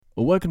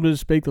Well, welcome to the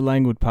Speak the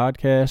Language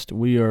podcast.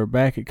 We are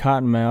back at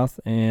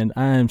Cottonmouth, and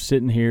I am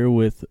sitting here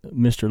with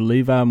Mr.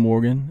 Levi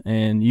Morgan.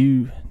 And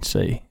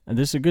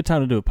this is a good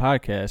time to do a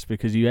podcast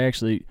because you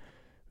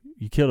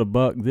killed a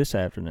buck this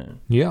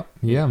afternoon. Yeah,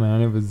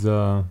 man. It was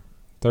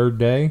third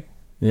day.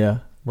 Yeah,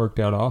 worked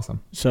out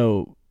awesome.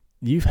 So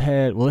you've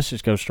had. Well, let's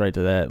just go straight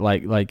to that.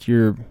 Like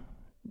you're.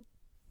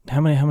 How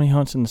many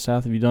hunts in the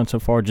South have you done so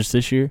far? Just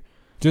this year?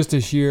 Just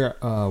this year,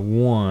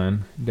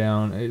 one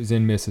down. It was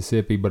in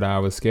Mississippi, but I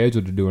was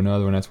scheduled to do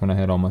another one. That's when I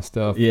had all my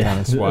stuff kind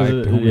of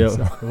swiped.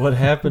 So. What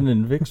happened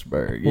in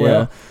Vicksburg? Yeah.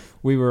 Well,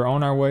 we were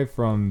on our way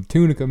from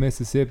Tunica,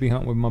 Mississippi,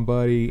 hunting with my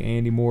buddy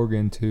Andy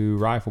Morgan to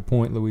Rifle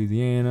Point,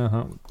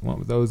 Louisiana. Went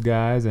with those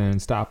guys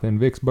and stopped in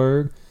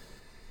Vicksburg.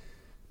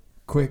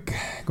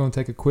 Gonna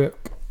take a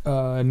quick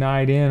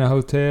night in a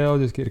hotel,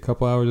 just get a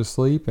couple hours of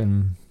sleep,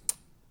 and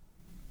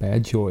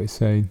bad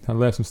choice. I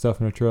left some stuff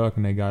in the truck,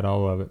 and they got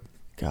all of it.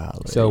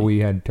 Golly. So we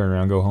had to turn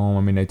around and go home.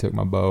 I mean, they took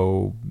my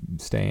bow,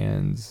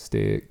 stands,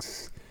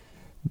 sticks,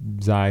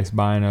 Zeiss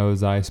binos,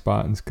 Zeiss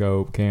spot and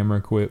scope, camera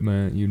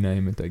equipment, you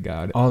name it, they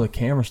got it. All the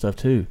camera stuff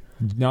too.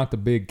 Not the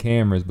big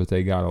cameras, but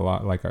they got a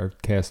lot, like our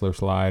Kessler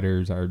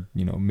sliders, our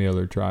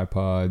Miller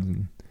tripods,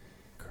 and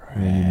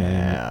you name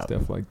it,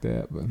 stuff like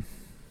that. But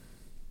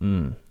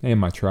and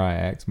my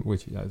triax,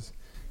 which is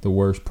the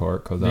worst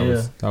part because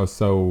I was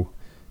so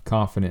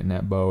confident in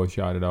that bow. I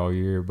shot it all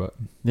year, but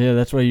yeah,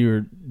 that's why you were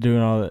doing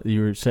all that.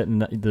 You were setting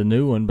the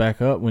new one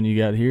back up when you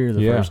got here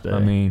the first day. I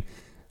mean,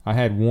 I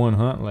had one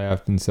hunt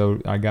left, and so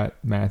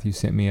Matthew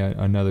sent me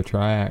another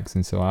triax,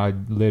 and so I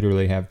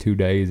literally have 2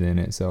 days in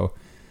it. So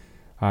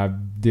I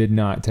did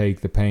not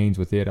take the pains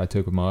with it I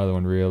took with my other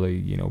one,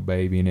 really,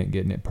 babying it,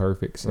 getting it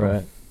perfect. So,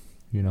 right.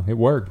 It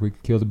worked. We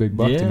killed a big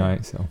buck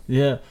tonight. So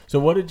yeah. So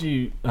what did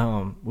you?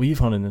 You've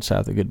hunted in the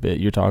South a good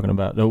bit. You're talking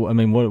about. I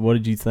mean, what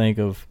did you think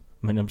of?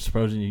 I mean, I'm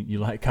supposing you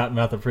like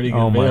Cottonmouth a pretty good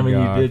bit. Oh my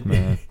gosh, you did,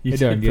 man! You it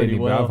doesn't did get pretty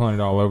any well. I've hunted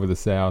all over the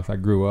South. I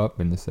grew up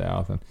in the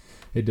South, and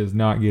it does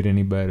not get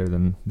any better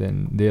than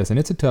this. And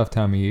it's a tough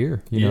time of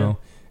year, you know.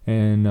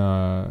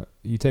 And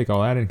you take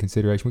all that into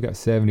consideration. We got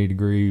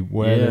 70-degree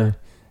weather,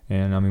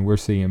 and I mean, we're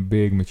seeing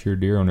big mature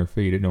deer on their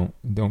feet. It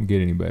don't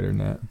get any better than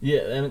that. Yeah,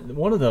 and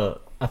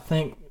I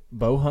think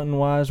bow hunting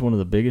wise, one of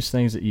the biggest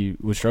things that you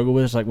would struggle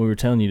with is like we were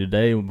telling you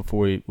today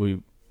before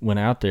we went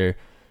out there.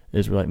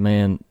 Is we're like,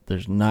 man,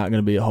 there's not going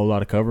to be a whole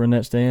lot of cover in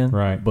that stand.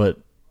 Right. But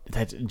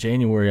that's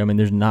January. I mean,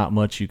 there's not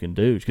much you can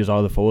do because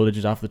all the foliage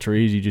is off the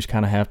trees. You just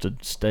kind of have to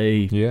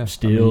stay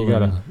still. I mean,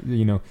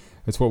 you got to,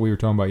 that's what we were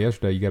talking about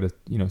yesterday. You got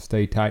to,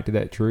 stay tight to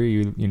that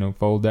tree,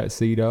 fold that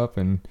seat up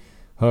and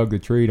hug the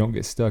tree. Don't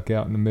get stuck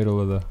out in the middle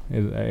of the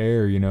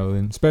air,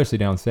 and especially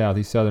down south.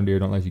 These southern deer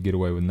don't let you get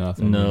away with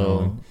nothing.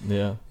 No.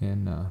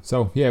 And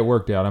so, it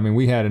worked out. I mean,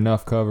 we had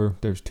enough cover.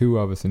 There's 2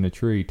 of us in the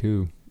tree,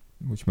 too,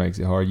 which makes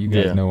it hard. You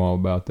guys know all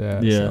about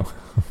that. Yeah. So,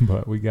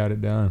 but we got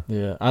it done.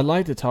 Yeah. I'd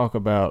like to talk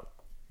about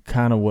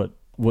kind of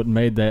what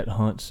made that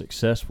hunt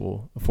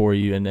successful for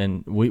you.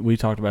 And we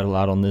talked about a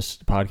lot on this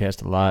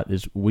podcast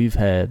is we've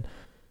had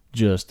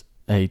just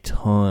a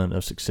ton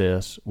of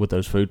success with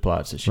those food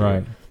plots this year.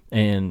 Right.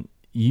 And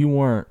you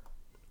weren't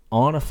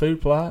on a food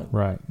plot,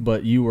 right?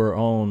 But you were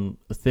on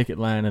a thicket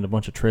line and a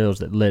bunch of trails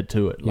that led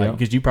to it,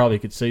 because you probably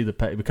could see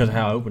because of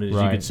how open it is.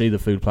 Right. You could see the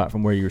food plot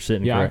from where you were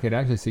sitting. Yeah, correct? I could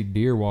actually see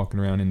deer walking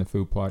around in the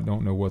food plot.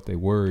 Don't know what they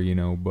were,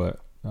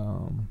 but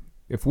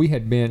if we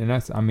had been,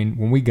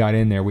 when we got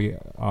in there, we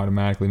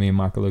automatically, me and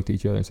Michael looked at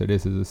each other and said,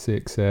 "This is a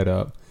sick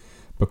setup,"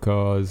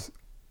 because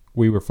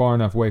we were far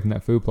enough away from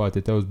that food plot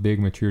that those big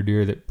mature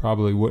deer that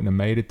probably wouldn't have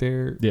made it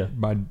there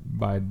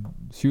by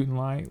shooting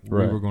light, we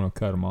were going to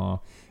cut them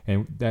off.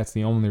 And that's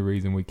the only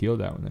reason we killed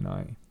that one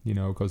tonight,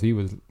 because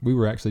we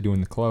were actually doing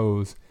the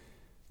close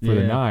for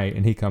the night,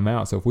 and he come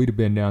out. So if we'd have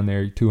been down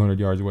there 200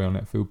 yards away on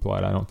that food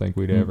plot, I don't think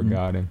we'd ever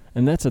got him.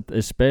 And that's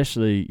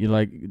especially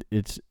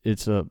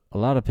it's a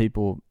lot of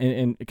people,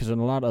 and because in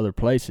a lot of other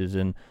places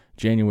in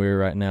January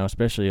right now,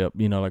 especially up,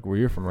 like where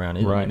you're from around,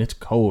 and it's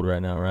cold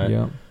right now, right?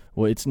 Yeah.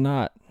 Well, it's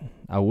not.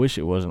 I wish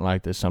it wasn't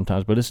like this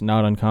sometimes, but it's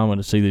not uncommon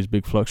to see these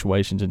big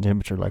fluctuations in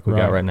temperature like we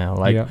got right now.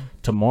 Like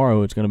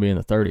tomorrow, it's going to be in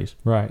the 30s.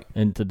 Right.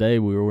 And today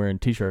we were wearing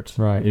T-shirts.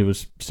 Right. It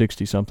was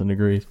 60-something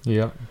degrees.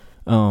 Yeah.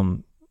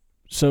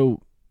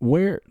 So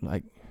where,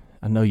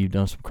 I know you've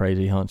done some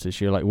crazy hunts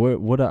this year. Like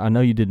I know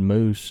you did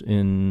moose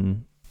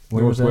in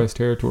Northwest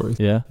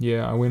Territories. Yeah.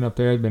 Yeah. I went up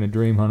there. It'd been a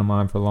dream hunt of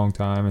mine for a long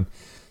time, and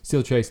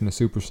still chasing the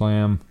Super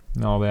Slam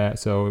and all that.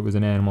 So it was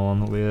an animal on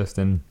the list,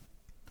 and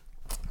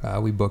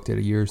we booked it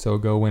a year or so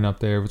ago, went up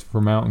there. It was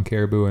for mountain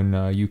caribou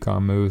and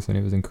Yukon moose, and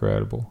it was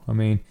incredible. I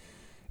mean,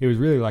 it was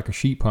really like a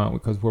sheep hunt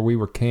because where we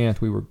were camped,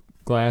 we were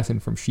glassing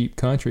from sheep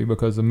country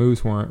because the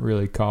moose weren't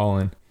really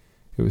calling.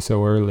 It was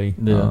so early.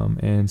 Yeah.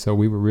 And so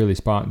we were really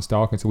spotting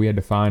stalking, so we had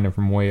to find them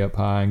from way up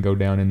high and go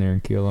down in there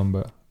and kill them.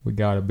 But we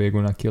got a big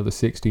one. I killed a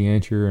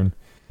 60-incher,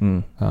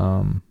 and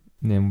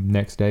then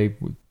next day,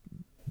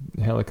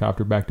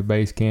 helicopter back to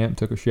base camp,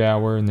 took a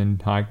shower, and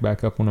then hiked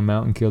back up on the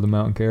mountain, killed a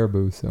mountain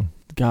caribou. So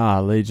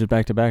Golly, just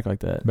back to back like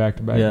that. Back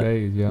to back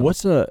days. Yeah.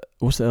 What's the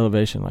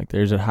elevation like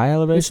there? Is it high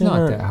elevation? It's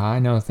not that high.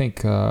 No, I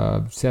think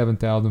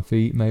 7,000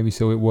 feet maybe.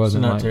 So it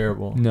wasn't not like,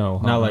 terrible. No,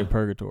 not like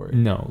purgatory.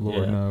 No,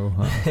 Lord, no.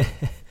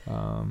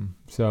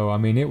 So I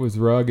mean, it was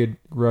rugged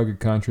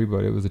country,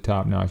 but it was a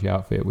top notch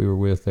outfit we were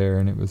with there,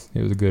 and it was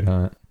a good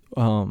hunt.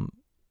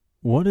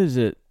 What is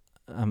it?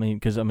 I mean,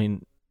 because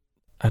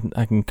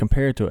I can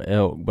compare it to an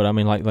elk, but I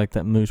mean, like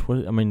that moose.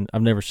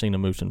 I've never seen a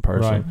moose in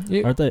person.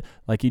 Right. Aren't they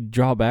like you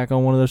draw back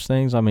on one of those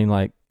things? I mean,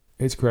 like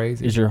it's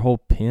crazy. Is your whole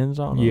pins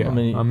on them? Yeah,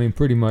 I mean,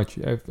 pretty much.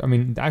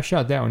 I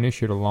shot that one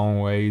this year a long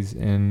ways,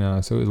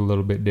 and so it was a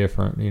little bit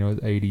different. You know, it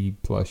was 80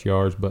 plus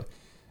yards, but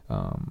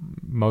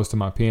most of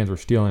my pins were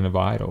still in the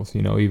vitals.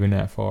 You know, even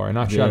that far. And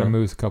I shot a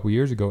moose a couple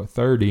years ago at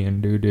 30,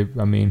 and dude,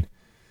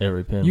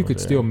 every pin you could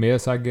still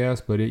miss, I guess,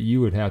 but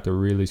you would have to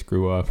really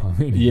screw up. I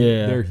mean,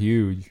 they're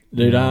huge.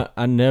 Dude,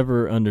 I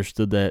never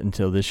understood that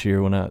until this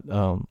year when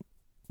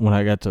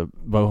I got to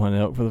bow hunt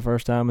elk for the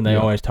first time, and they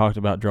always talked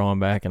about drawing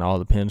back and all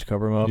the pins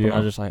cover them up. And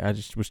I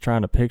just was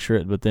trying to picture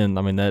it, but then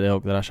that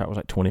elk that I shot was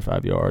like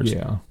 25 yards.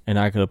 Yeah, and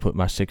I could have put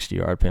my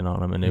 60-yard pin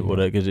on him, and it would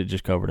have, because it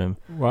just covered him.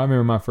 Well, I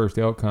remember my first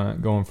elk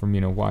hunt going from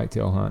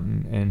whitetail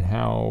hunting and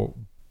how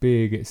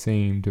big it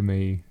seemed to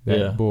me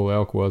that bull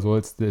elk was. Well,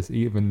 it's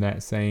even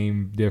that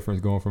same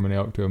difference going from an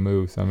elk to a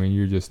moose. I mean,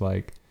 you're just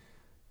like,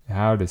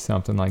 how does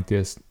something like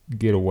this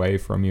get away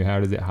from you? How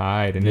does it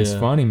hide? And it's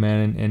funny,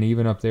 man. And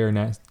even up there in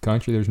that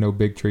country, there's no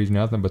big trees,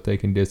 nothing, but they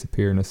can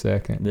disappear in a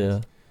second.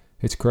 Yeah.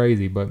 It's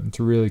crazy, but it's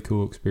a really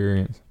cool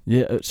experience.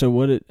 Yeah. So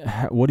what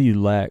do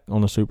you lack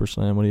on the Super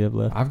Slam? What do you have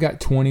left? I've got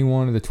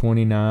 21 of the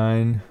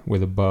 29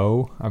 with a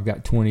bow. I've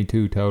got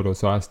 22 total,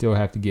 so I still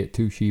have to get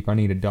 2 sheep. I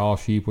need a doll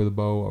sheep with a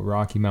bow, a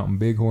Rocky Mountain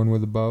Bighorn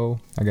with a bow.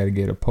 I got to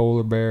get a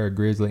polar bear, a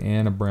grizzly,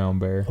 and a brown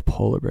bear. A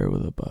polar bear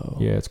with a bow.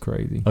 Yeah, it's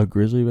crazy. A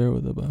grizzly bear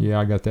with a bow. Yeah,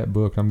 I got that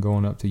booked. I'm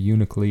going up to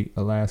Unalakleet,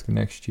 Alaska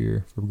next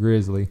year for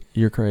grizzly.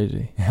 You're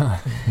crazy.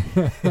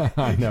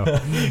 I know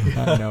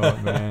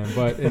it, man.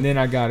 And then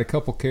I got a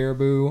couple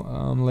caribou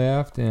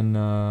left and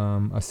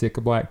a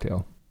Sitka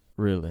blacktail.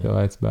 Really? So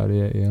that's about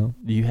it. Yeah.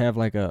 Do you have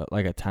like a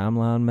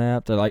timeline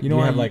map that do you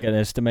have like an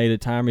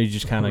estimated time, or you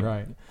just kind of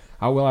right?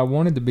 I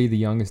wanted to be the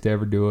youngest to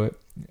ever do it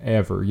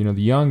ever.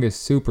 The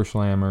youngest Super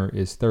Slammer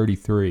is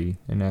 33,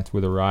 and that's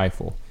with a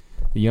rifle.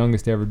 The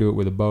youngest to ever do it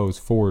with a bow is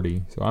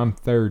 40. So I'm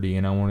 30,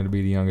 and I wanted to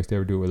be the youngest to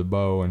ever do it with a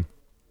bow. And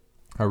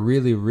I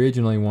really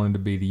originally wanted to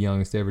be the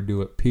youngest to ever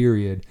do it,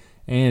 period,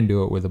 and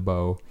do it with a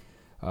bow.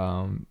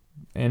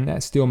 And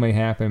that still may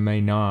happen,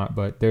 may not,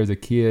 but there's a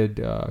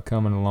kid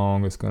coming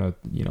along that's going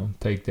to,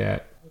 take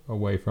that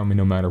away from me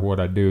no matter what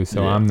I do.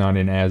 So I'm not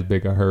in as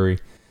big a hurry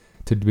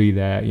to be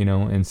that,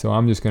 and so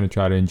I'm just going to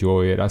try to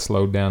enjoy it. I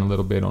slowed down a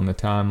little bit on the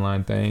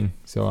timeline thing,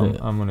 so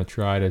I'm going to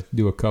try to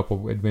do a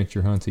couple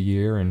adventure hunts a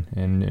year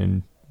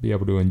and be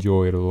able to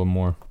enjoy it a little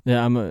more.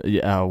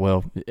 Yeah,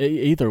 well,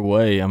 either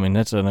way,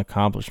 that's an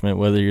accomplishment,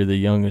 whether you're the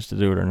youngest to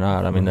do it or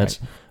not. That's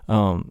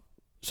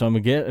so I'm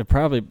gonna get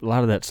probably a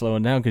lot of that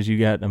slowing down because you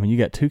got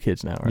 2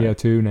 kids now, right? Yeah,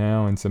 2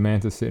 now, and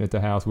Samantha's sitting at the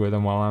house with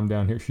them while I'm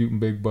down here shooting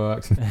big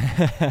bucks.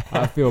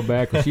 I feel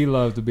bad because she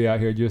loves to be out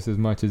here just as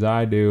much as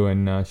I do,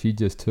 and she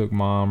just took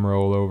mom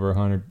roll over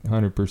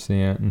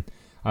 100%, and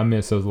I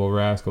miss those little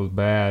rascals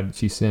bad.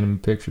 She's sending me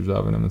pictures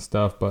of them and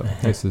stuff, but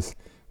this is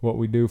what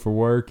we do for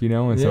work,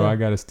 and so I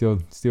got to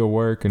still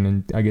work, and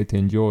then I get to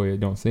enjoy it.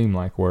 Don't seem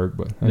like work,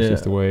 but that's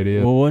just the way it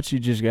is. Well, what you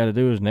just got to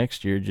do is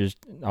next year, just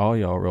all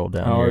y'all roll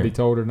down here. I already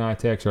told her, and I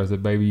text her. I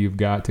said, "Baby, you've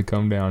got to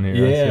come down here."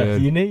 Yeah,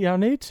 y'all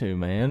need to,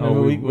 man.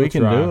 We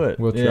can do it.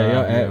 We'll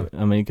try.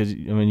 Because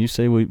you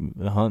see,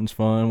 the hunting's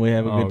fun. We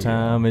have a good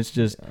time. It's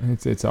just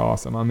it's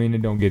awesome.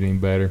 It don't get any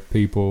better.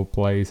 People,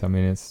 place.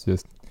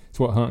 It's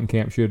what hunting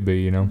camp should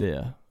be,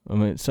 Yeah.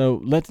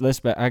 So let's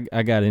back.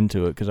 I got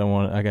into it because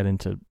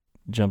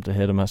jumped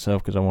ahead of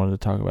myself because I wanted to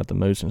talk about the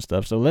moose and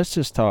stuff. So let's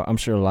just talk. I'm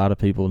sure a lot of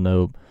people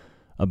know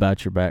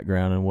about your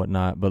background and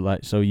whatnot,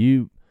 but so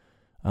you,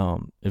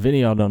 if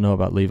any of y'all don't know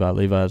about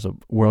Levi is a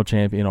world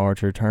champion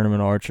archer,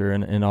 tournament archer,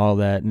 and all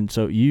that. And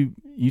so you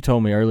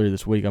told me earlier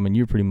this week,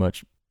 you're pretty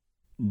much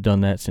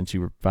done that since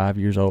you were 5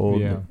 years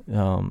old.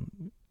 Yeah.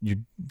 Your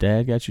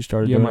dad got you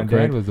started doing it, correct? Yeah,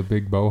 my dad was a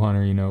big bow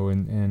hunter,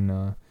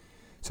 and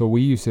so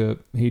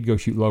he'd go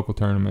shoot local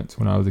tournaments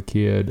when I was a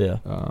kid,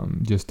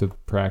 just to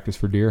practice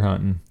for deer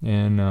hunting.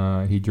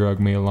 And he drug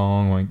me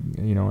along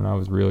when I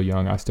was real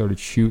young. I started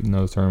shooting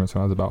those tournaments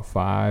when I was about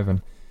 5.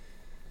 And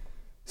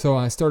so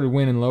I started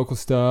winning local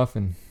stuff,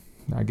 and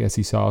I guess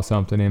he saw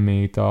something in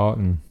me, he thought,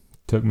 and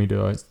took me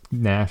to a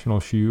national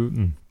shoot.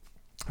 And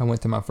I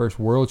went to my first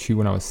world shoot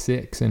when I was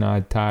 6, and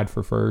I tied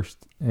for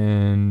first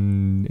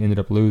and ended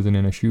up losing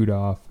in a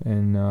shoot-off.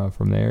 And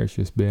from there, it's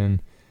just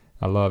been...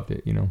 I loved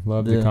it,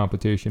 loved the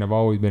competition. I've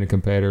always been a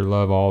competitor,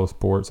 love all the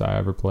sports I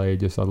ever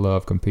played. I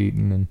love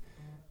competing, and,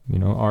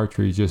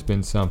 archery's just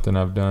been something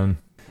I've done.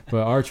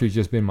 But archery's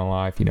just been my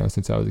life,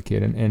 since I was a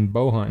kid. And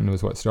bow hunting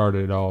was what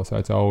started it all. So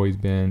it's always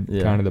been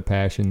kind of the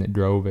passion that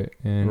drove it.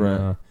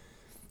 And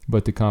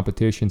but the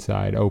competition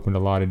side opened a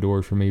lot of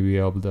doors for me to be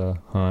able to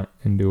hunt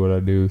and do what I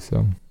do.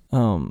 So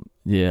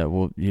Yeah,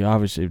 well, you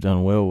obviously have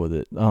done well with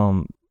it.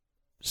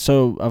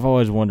 So I've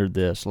always wondered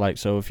this, like,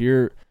 so if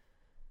you're,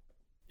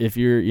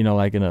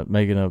 like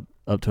making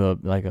up to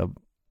a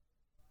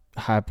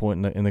high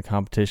point in the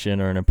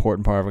competition or an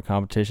important part of a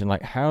competition,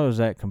 like how does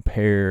that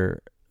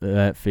compare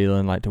that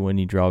feeling like to when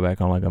you draw back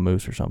on like a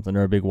moose or something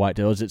or a big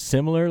whitetail? Is it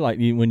similar? Like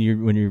when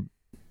you're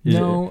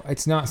No,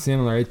 it's not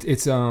similar.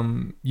 It's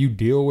you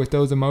deal with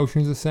those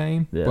emotions the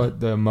same,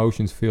 but the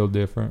emotions feel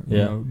different. You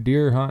know,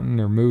 deer hunting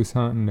or moose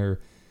hunting or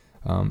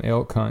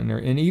elk hunting,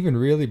 and even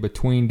really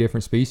between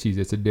different species,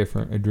 it's a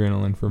different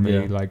adrenaline for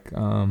me. Like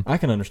I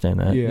can understand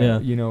that. Yeah,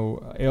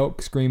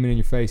 elk screaming in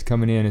your face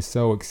coming in is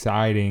so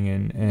exciting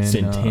and it's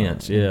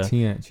intense.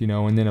 Intense.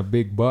 And then a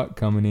big buck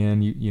coming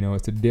in,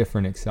 it's a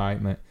different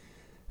excitement.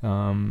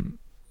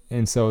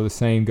 And so the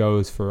same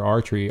goes for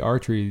archery.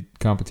 Archery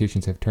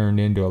competitions have turned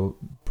into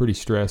pretty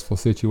stressful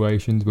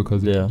situations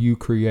because you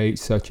create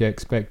such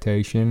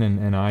expectation,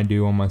 and I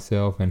do on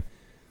myself. And,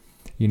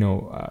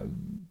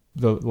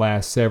 the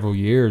last several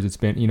years, it's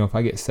been, if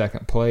I get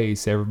second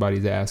place,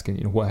 everybody's asking,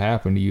 what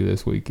happened to you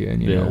this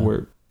weekend?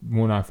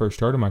 When I first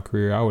started my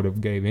career, I would have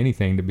gave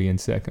anything to be in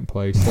second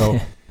place. So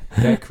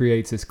that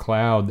creates this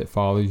cloud that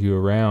follows you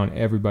around.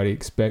 Everybody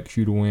expects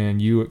you to win.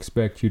 You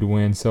expect you to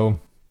win. So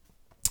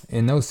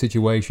in those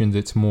situations,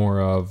 it's more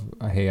of,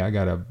 hey, I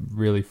got to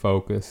really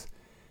focus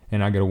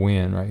and I got to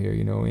win right here,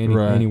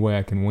 any way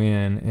I can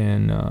win.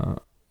 And,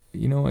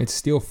 it's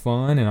still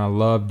fun and I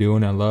love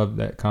doing it. I love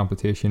that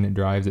competition. It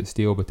drives it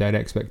still, but that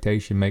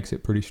expectation makes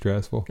it pretty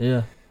stressful.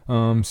 Yeah.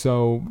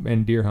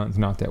 And deer hunting's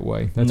not that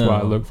way. That's why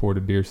I look forward to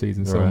deer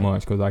season so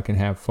much, because I can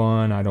have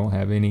fun. I don't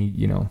have any,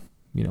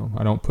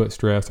 I don't put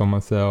stress on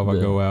myself. I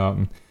go out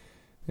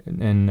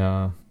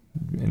and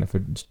if a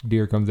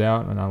deer comes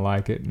out and I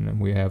like it and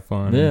we have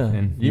fun. Yeah.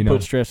 And you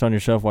put stress on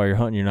yourself while you're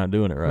hunting, you're not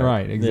doing it right.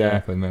 Right.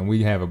 Exactly, man.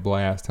 We have a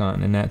blast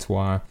hunting, and that's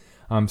why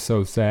I'm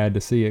so sad to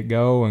see it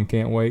go and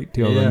can't wait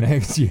till the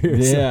next year.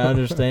 Yeah, I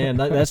understand.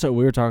 That's what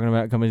we were talking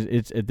about.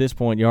 It's at this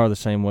point, you are the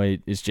same way.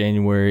 It's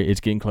January. It's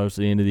getting close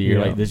to the end of the year.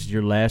 Like, this is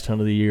your last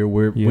hunt of the year.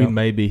 We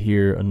may be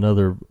here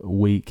another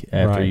week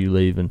after you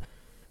leave, and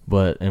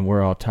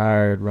we're all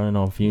tired, running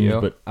on fumes.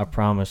 But I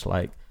promise,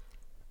 like,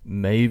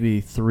 maybe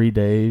 3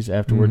 days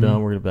after we're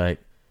done, we're gonna be like,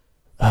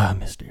 I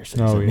miss deer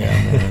season. Oh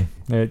yeah,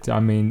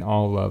 man.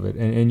 All of it.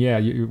 And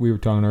we were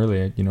talking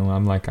earlier.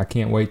 I'm like, I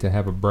can't wait to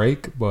have a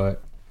break,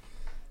 but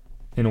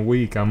in a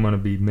week I'm gonna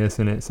be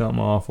missing it.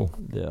 Something awful.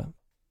 Yeah.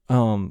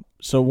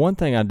 So one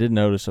thing I did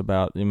notice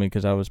about,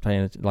 because I was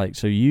paying it, like,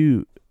 so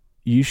you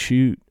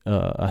shoot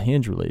a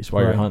hinge release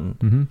while you're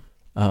hunting.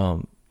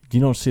 You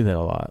don't see that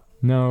a lot.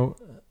 No,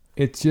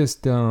 it's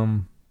just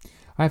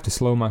I have to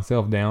slow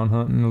myself down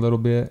hunting a little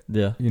bit.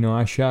 Yeah.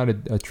 I shot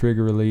a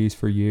trigger release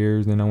for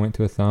years, then I went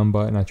to a thumb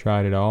butt and I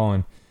tried it all,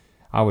 and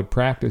I would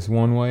practice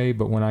one way,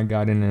 but when I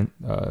got in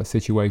a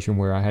situation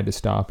where I had to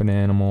stop an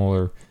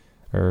animal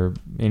or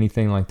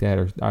anything like that,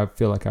 or I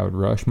feel like I would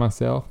rush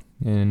myself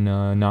and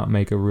not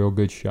make a real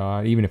good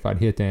shot. Even if I'd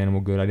hit the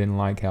animal good, I didn't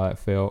like how that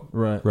felt,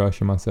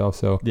 rushing myself.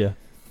 So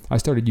I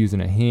started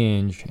using a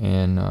hinge,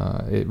 and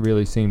it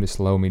really seemed to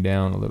slow me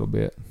down a little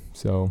bit.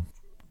 So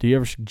do you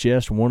ever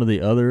suggest one or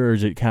the other, or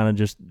is it kind of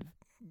just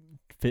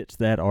fits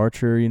that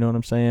archer, you know what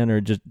I'm saying, or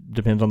it just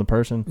depends on the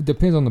person? It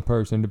depends on the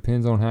person.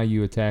 Depends on how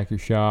you attack your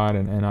shot,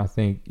 and I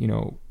think,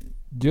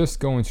 just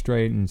going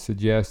straight and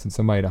suggesting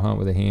somebody to hunt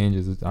with a hinge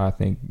is, I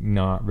think,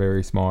 not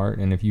very smart.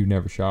 And if you've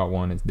never shot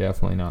one, it's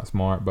definitely not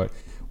smart. But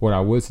what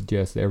I would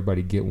suggest is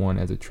everybody get one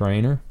as a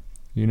trainer,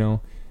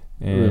 and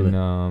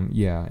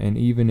really? And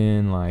even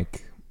in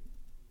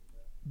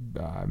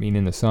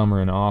in the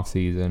summer and off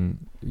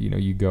season,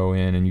 you go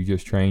in and you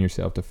just train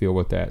yourself to feel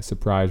what that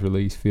surprise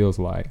release feels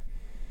like.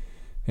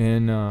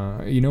 And,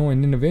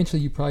 and then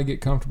eventually you probably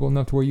get comfortable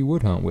enough to where you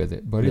would hunt with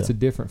it. But it's a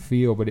different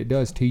feel, but it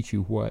does teach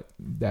you what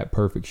that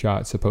perfect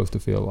shot's supposed to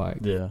feel like.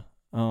 Yeah.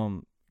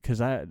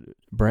 Because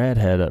Brad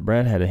had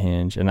a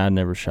hinge, and I'd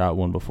never shot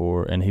one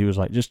before. And he was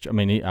like,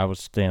 I was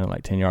standing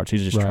like 10 yards. He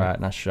just tried it,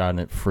 and I shot, and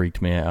it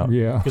freaked me out.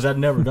 Yeah. Because I'd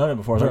never done it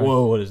before. I was like,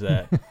 whoa, what is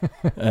that?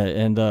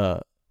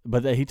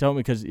 But he told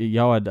me, because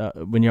y'all had,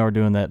 when y'all were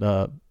doing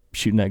that,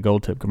 shooting that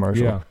gold tip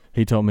commercial,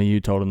 he told me you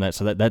told him that,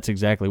 so that's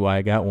exactly why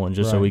I got one,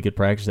 just so we could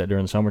practice that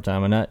during the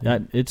summertime. And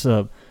it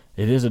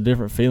is a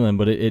different feeling,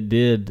 but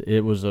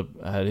it was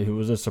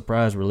a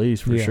surprise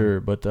release for sure.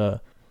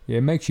 But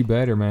it makes you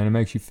better, man. It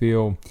makes you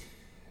feel,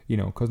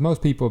 because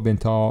most people have been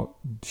taught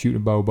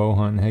shooting bow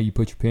hunting, hey, you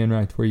put your pin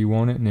right where you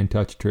want it and then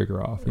touch the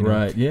trigger off.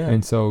 Right. Yeah.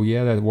 And so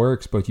that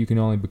works, but you can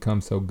only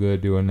become so good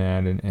doing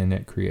that, and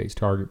that creates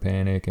target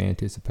panic,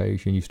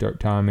 anticipation. You start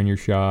timing your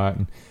shot,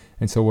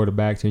 and so what a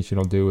back tension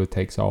will do, it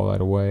takes all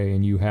that away,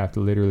 and you have to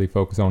literally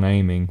focus on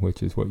aiming,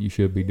 which is what you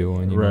should be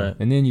doing. Right.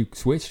 And then you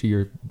switch to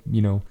your,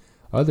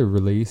 other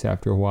release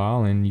after a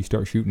while, and you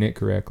start shooting it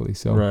correctly.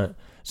 So right.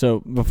 So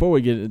before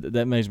we get,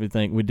 that makes me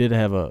think, we did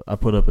have I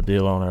put up a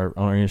deal on our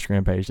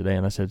Instagram page today,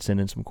 and I said send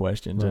in some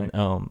questions, and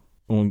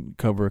we'll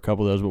cover a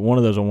couple of those. But one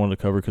of those I wanted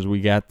to cover because we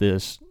got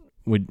this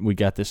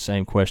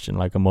same question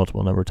like a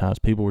multiple number of times.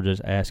 People were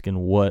just asking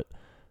what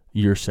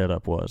your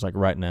setup was, like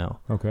right now.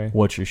 Okay.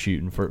 What you're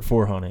shooting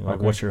for hunting, like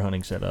Okay. what's your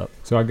hunting setup?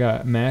 So I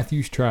got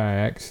Matthews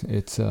Tri-Ax.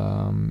 It's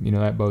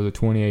that bow's a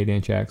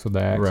 28-inch axle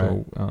to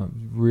axle,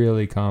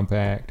 really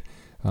compact.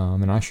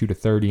 And I shoot a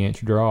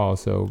 30-inch draw,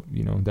 so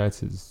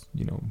that's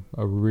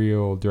a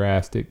real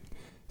drastic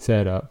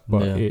setup,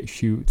 but it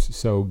shoots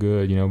so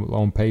good.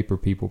 On paper,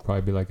 people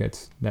probably be like,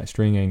 that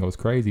string angle is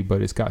crazy,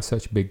 but it's got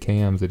such big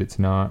cams that it's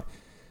not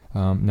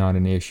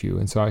an issue.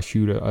 And so I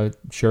shoot a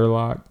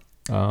Sherlock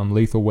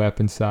lethal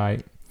weapon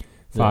sight,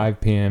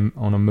 5-pin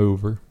on a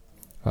mover,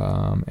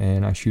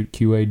 and I shoot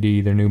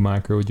QAD, their new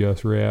micro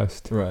adjust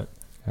rest. Right.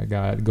 I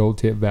got gold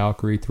tip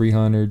Valkyrie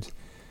 300s,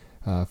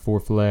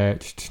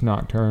 4-fletched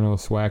nocturnal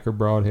Swacker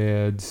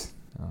broadheads.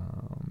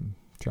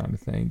 Trying to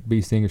think.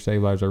 Bee Stinger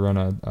stabilizers. I run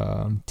a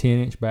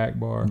 10-inch back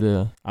bar.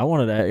 Yeah, I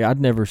wanted to.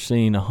 I'd never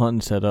seen a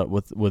hunting setup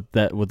with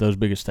those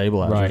biggest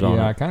stabilizers right, on it.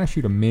 Yeah, I kind of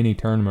shoot a mini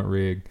tournament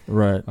rig.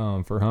 Right.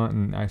 For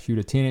hunting, I shoot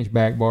a 10-inch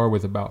back bar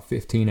with about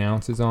 15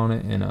 ounces on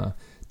it, and a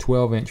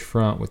 12-inch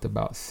front with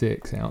about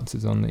 6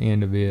 ounces on the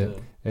end of it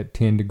at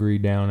 10-degree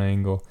down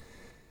angle.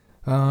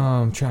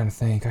 I'm trying to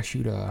think. I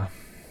shoot a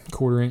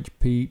 1/4-inch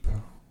peep.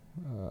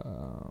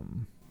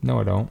 No,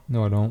 I don't.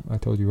 I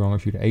told you wrong. I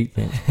shoot an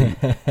 1/8-inch peep.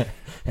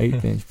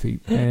 1/8-inch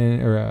peep.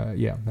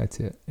 That's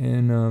it.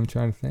 And I'm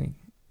trying to think.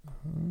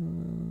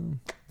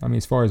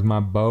 As far as my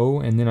bow,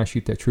 and then I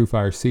shoot that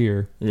TrueFire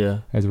Sear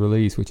as a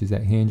release, which is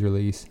that hinge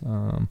release.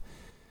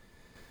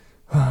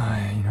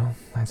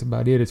 That's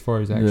about it as far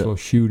as actual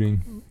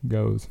shooting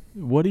goes.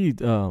 What do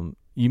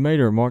you made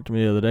a remark to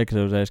me the other day because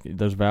I was asking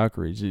those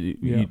Valkyries, the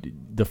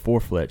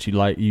 4-fletch.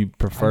 You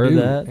prefer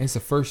that? It's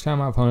the first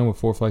time I've hunted with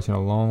 4-fletch in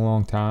a long,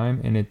 long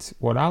time, and it's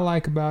what I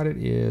like about it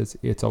is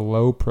it's a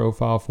low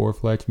profile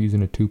 4-fletch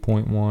using a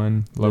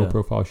 2.1 low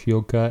profile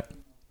shield cut,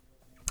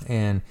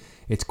 and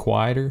it's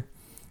quieter.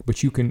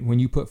 But you can, when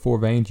you put 4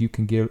 vanes, you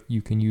can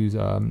use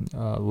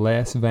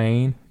less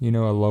vane, a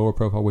lower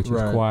profile, which is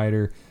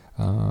quieter,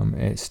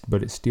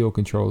 but it still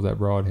controls that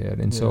broadhead.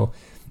 And so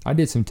I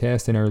did some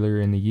testing earlier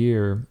in the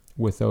year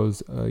with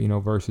those,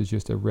 versus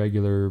just a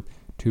regular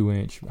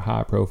 2-inch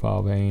high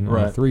profile vane on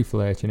a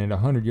 3-fletch, and at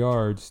 100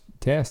 yards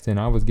testing,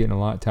 I was getting a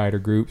lot tighter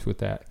groups with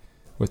that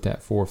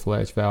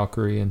 4-fletch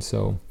Valkyrie. And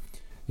so,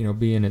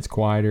 being it's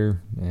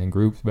quieter and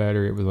groups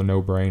better, it was a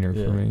no-brainer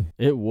for me.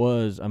 It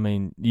was.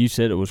 You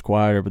said it was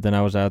quieter, but then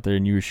I was out there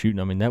and you were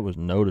shooting. That was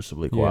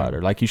noticeably quieter.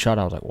 Yeah. Like you shot,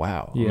 I was like,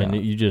 wow. Yeah.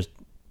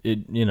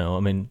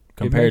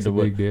 Compared to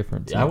what, big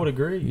difference. I would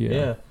agree.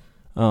 Yeah.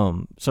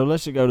 So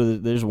let's go to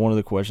there's one of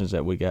the questions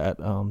that we got.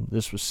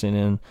 This was sent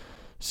in.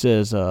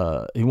 Says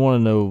he wanted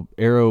to know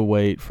arrow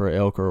weight for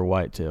elk or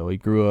whitetail. He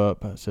grew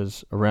up,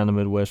 says around the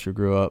Midwest, he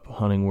grew up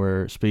hunting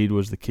where speed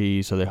was the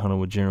key, so they hunted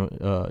with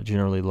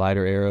generally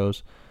lighter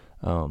arrows.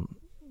 What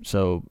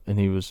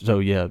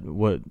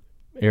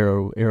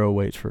arrow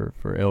weights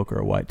for elk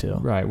or whitetail?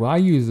 Right. Well, I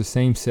use the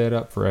same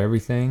setup for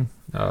everything.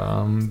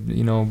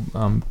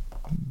 I'm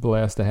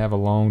blessed to have a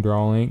long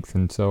draw length,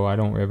 and so I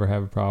don't ever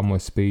have a problem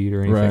with speed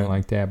or anything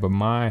like that. But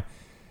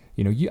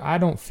I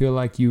don't feel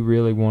like you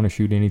really want to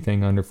shoot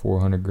anything under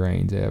 400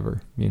 grains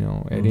ever,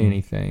 at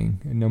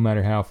anything, no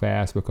matter how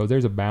fast, because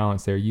there's a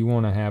balance there. You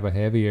want to have a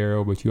heavy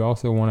arrow, but you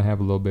also want to have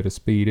a little bit of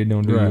speed. It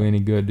don't do you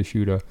any good to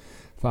shoot a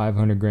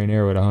 500 grain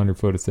arrow at 100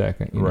 foot a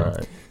second. You know?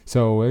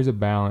 So there's a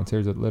balance.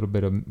 There's a little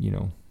bit of,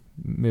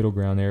 middle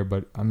ground there.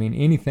 But,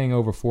 anything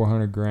over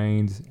 400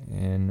 grains,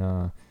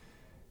 and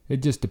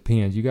it just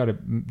depends. You got to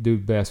do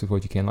the best with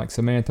what you can. Like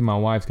Samantha, my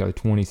wife's got a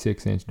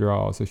 26-inch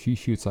draw, so she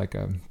shoots like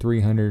a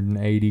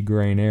 380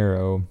 grain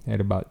arrow at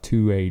about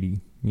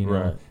 280.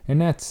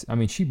 And that's,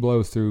 she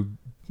blows through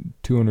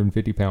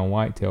 250-pound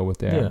whitetail with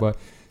that. Yeah. But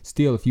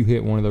still, if you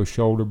hit one of those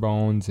shoulder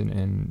bones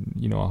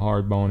and a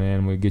hard bone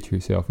animal, you get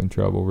yourself in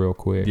trouble real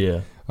quick.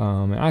 Yeah.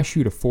 And I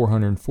shoot a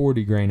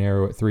 440 grain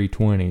arrow at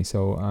 320.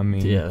 So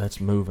that's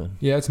moving.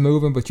 Yeah, it's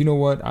moving. But you know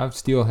what? I've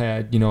still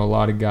had a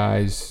lot of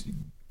guys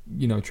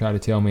try to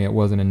tell me it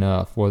wasn't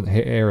enough.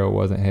 Arrow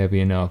wasn't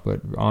heavy enough.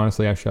 But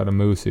honestly, I shot a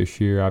moose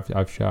this year.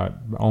 I've shot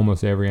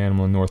almost every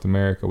animal in North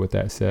America with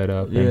that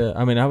setup. Yeah,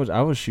 I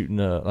was shooting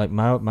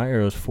my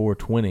arrow's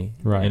 420,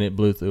 and it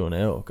blew through an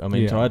elk.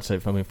 So I'd say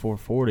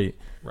 440.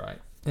 Right.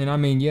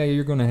 And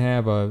you're going to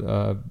have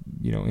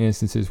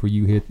instances where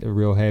you hit a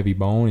real heavy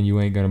bone and you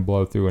ain't going to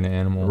blow through an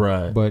animal.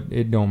 Right. But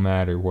it don't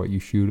matter what you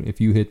shoot.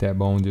 If you hit that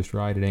bone just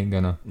right, it ain't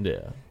going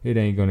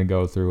to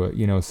go through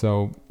it.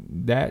 So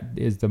that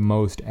is the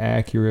most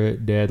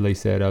accurate deadly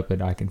setup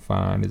that I can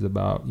find, is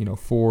about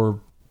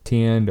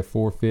 410 to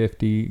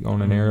 450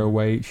 on an arrow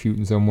weight,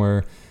 shooting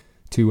somewhere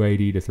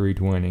 280 to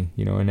 320.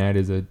 And that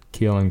is a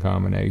killing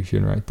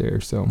combination right there.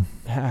 So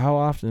how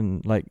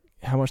often,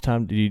 how much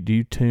time do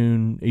you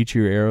tune each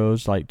of your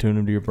arrows, tune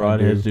them to your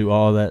broadheads, do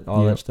all that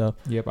stuff?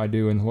 Yep, I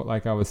do. And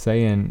like I was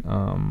saying,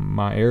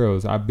 my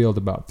arrows, I build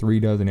about 3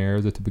 dozen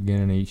arrows at the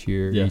beginning of each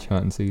year, each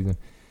hunting season.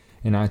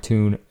 And I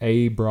tune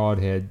a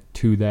broadhead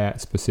to that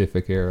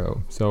specific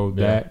arrow. So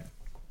that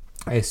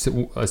a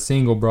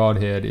single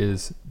broadhead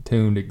is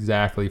tuned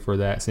exactly for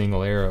that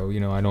single arrow.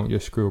 I don't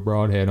just screw a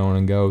broadhead on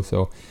and go.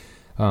 So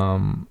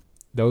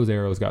those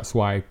arrows got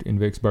swiped in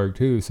Vicksburg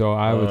too. So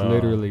I was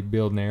literally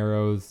building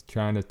arrows,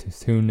 trying to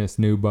tune this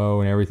new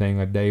bow and everything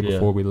a day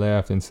before we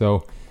left. And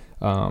so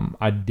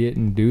I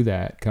didn't do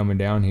that coming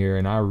down here,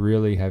 and I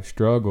really have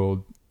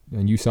struggled.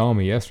 And you saw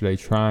me yesterday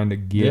trying to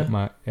get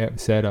my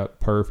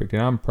setup perfect.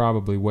 And I'm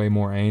probably way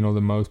more anal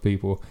than most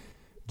people.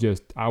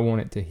 Just I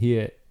want it to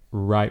hit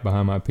right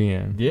behind my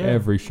pin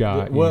every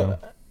shot. Well,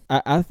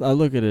 I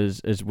look at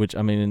it as which,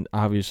 I mean,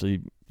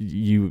 obviously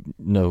you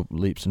know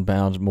leaps and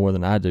bounds more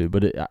than I do,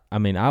 but I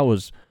mean, I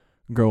was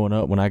growing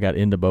up when I got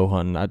into bow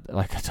hunting.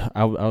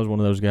 I was one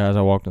of those guys.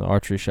 I walked in the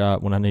archery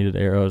shop when I needed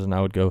arrows, and I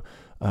would go,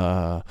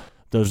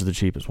 those are the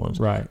cheapest ones.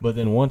 Right. But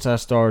then once I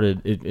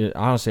started, it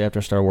honestly, after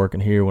I started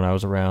working here, when I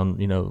was around,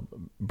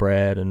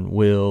 Brad and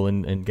Will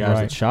and guys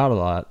that shot a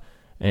lot,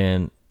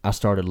 and I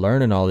started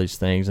learning all these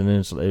things, and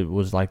then it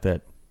was like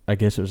that. I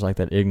guess it was like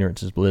that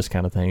ignorance is bliss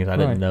kind of thing. I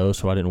didn't know,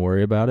 so I didn't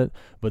worry about it.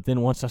 But then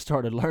once I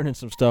started learning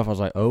some stuff, I was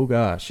like, oh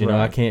gosh,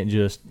 I can't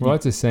just. Well,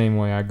 that's the same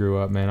way I grew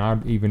up, man.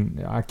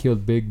 I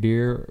killed big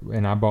deer,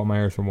 and I bought my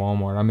arrows from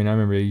Walmart. I mean, I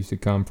remember they used to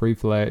come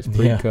pre-fletched,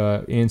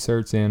 pre-cut,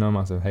 inserts in them.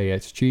 I said, hey,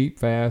 it's cheap,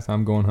 fast.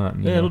 I'm going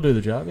hunting. Yeah, it'll do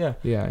the job. Yeah.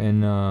 Yeah,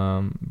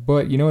 and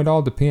but it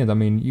all depends. I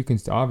mean, you can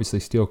obviously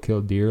still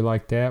kill deer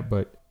like that,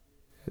 but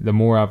the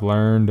more I've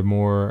learned, the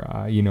more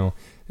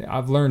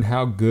I've learned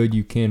how good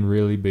you can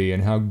really be,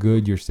 and how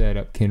good your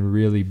setup can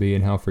really be,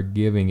 and how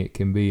forgiving it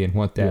can be, and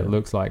what that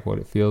looks like, what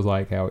it feels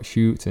like, how it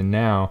shoots. And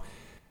now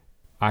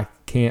I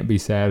can't be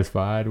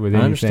satisfied with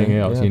anything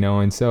else,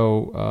 and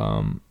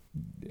so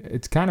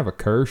it's kind of a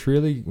curse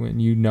really when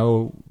you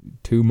know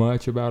too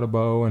much about a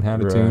bow and how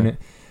to tune it,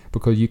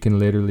 because you can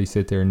literally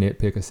sit there and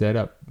nitpick a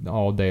setup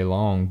all day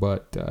long,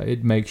 but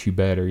it makes you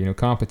better.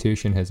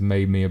 Competition has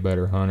made me a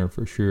better hunter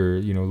for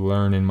sure,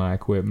 learning my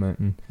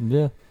equipment.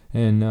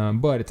 And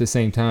but at the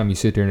same time, you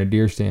sit there in a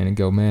deer stand and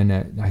go, man,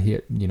 that I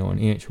hit an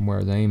inch from where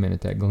I was aiming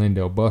at that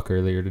Glendale buck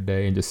earlier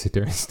today, and just sit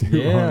there and stew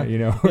on it,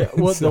 Yeah,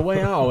 well, the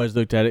way I always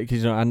looked at it,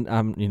 because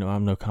I'm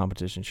no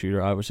competition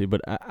shooter, obviously,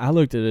 but I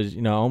looked at it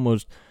as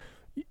almost.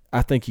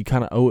 I think you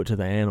kind of owe it to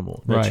the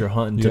animal that you're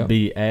hunting to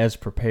be as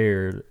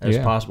prepared as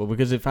possible.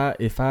 Because if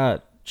I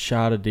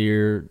shot a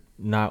deer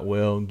not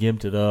well,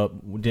 gimped it up,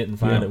 didn't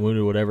find it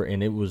wounded or whatever,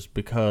 and it was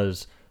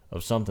because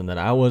of something that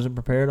I wasn't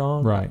prepared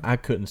on, I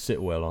couldn't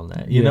sit well on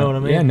that. You know what I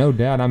mean? Yeah, no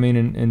doubt. I mean,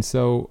 and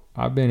so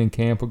I've been in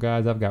camp with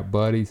guys. I've got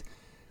buddies.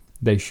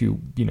 They shoot,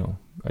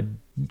 a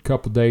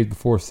couple days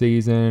before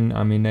season.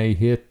 I mean, they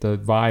hit the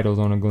vitals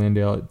on a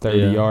Glendale at 30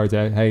 yards.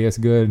 Hey, it's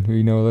good.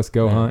 Let's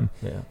go hunting.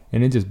 Yeah.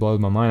 And it just blows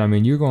my mind. I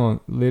mean, you're going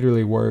to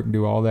literally work and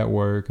do all that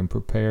work and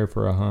prepare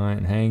for a hunt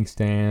and hang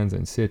stands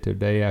and sit there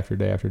day after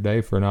day after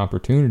day for an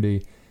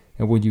opportunity.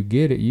 And when you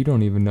get it, you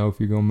don't even know if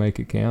you're going to make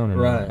it count or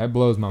not. That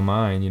blows my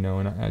mind,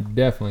 and I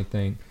definitely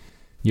think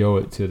you owe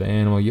it to the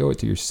animal, you owe it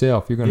to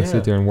yourself. You're going to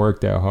sit there and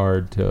work that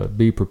hard to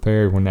be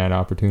prepared when that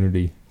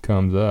opportunity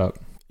comes up.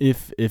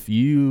 If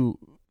you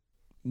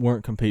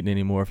weren't competing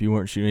anymore, if you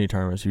weren't shooting any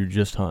tournaments, you're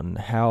just hunting,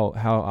 how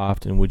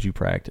often would you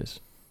practice?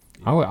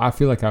 I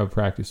feel like I would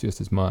practice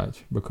just as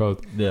much, because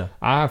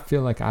I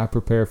feel like I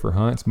prepare for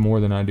hunts more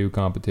than I do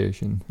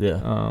competition.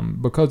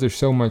 Because there's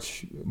so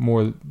much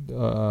more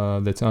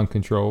that's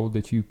uncontrolled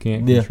that you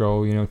can't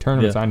control.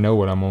 Tournaments, I know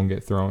what I'm going to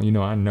get thrown.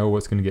 I know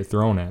what's going to get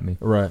thrown at me.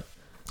 Right.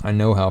 I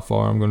know how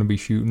far I'm going to be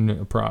shooting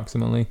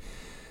approximately.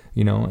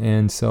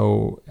 And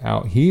so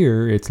out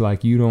here, it's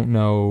like you don't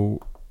know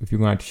if you're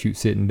going to have to shoot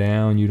sitting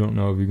down. You don't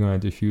know if you're going to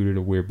have to shoot at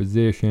a weird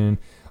position,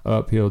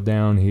 uphill,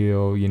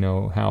 downhill,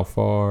 how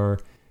far,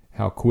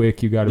 how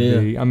quick you got to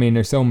be. I mean,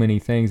 there's so many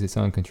things that's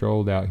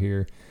uncontrolled out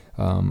here.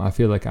 I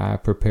feel like I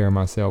prepare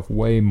myself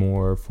way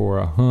more for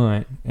a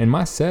hunt, and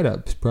my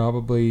setup's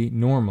probably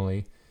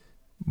normally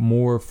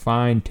more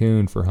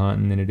fine-tuned for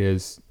hunting than it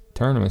is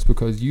tournaments,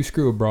 because you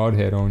screw a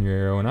broadhead on your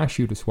arrow, and I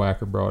shoot a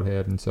Swacker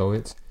broadhead, and so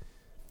it's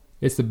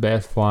the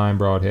best flying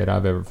broadhead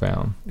I've ever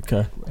found.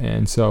 Okay.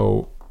 And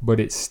so, but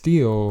it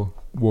still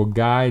will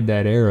guide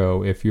that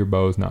arrow if your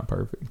bow's not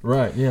perfect.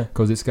 Right, yeah.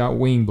 Because it's got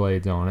wing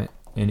blades on it.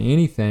 And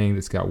anything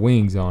that's got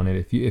wings on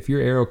it, if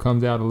your arrow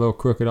comes out a little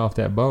crooked off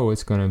that bow,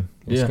 it's gonna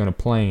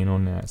plane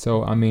on that.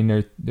 So I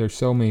mean, there's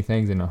so many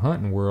things in the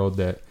hunting world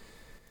that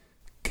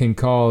can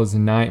cause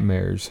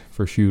nightmares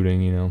for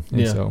shooting,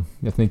 And so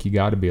I think you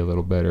got to be a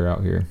little better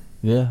out here.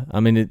 Yeah,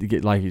 I mean,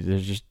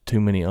 there's just too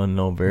many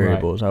unknown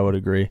variables. Right. I would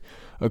agree.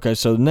 Okay,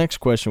 so the next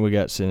question we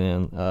got sent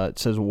in, it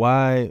says,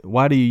 why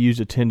do you use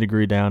a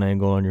 10-degree down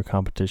angle on your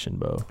competition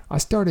bow? I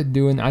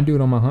do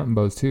it on my hunting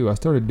bows too. I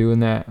started doing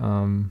that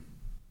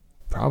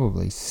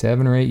probably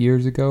 7 or 8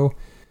 years ago.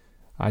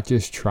 I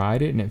just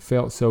tried it, and it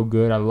felt so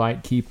good. I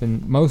like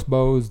keeping, most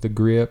bows, the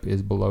grip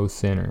is below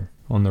center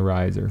on the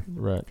riser.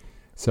 Right.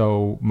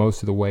 So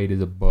most of the weight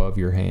is above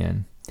your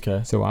hand.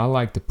 Okay. So I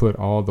like to put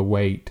all the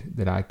weight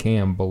that I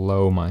can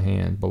below my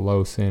hand,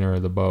 below center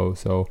of the bow,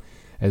 so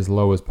as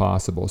low as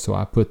possible. So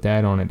I put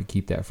that on it to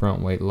keep that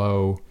front weight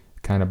low,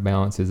 kind of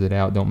balances it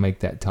out, don't make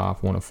that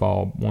top want to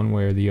fall one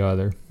way or the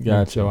other.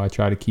 Gotcha. So I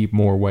try to keep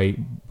more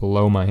weight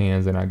below my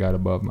hands than I got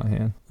above my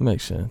hand. That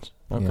makes sense.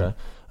 Okay.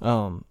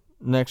 Yeah.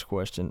 Next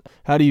question.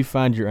 How do you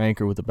find your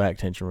anchor with the back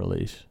tension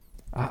release?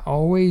 I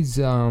always,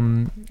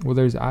 I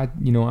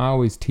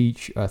always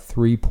teach a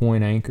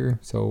 3-point anchor.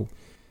 So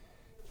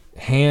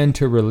hand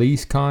to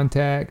release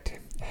contact,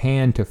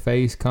 hand to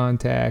face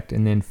contact,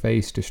 and then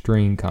face to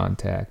string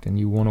contact. And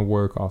you want to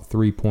work off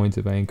 3 points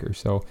of anchor.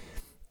 So,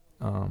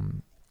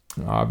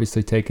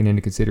 obviously taking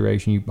into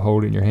consideration you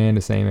hold it in your hand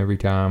the same every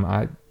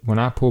time. When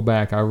I pull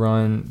back, I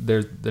run,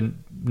 there's the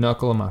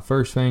knuckle of my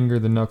first finger,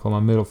 the knuckle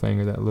of my middle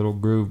finger, that little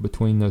groove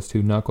between those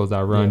two knuckles,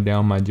 I run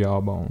down my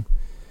jawbone.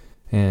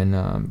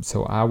 And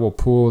so I will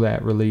pull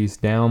that release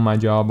down my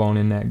jawbone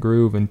in that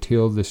groove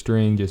until the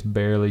string just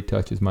barely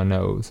touches my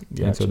nose.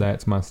 Gotcha. And so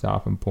that's my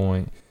stopping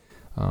point.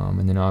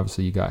 And then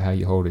obviously you got how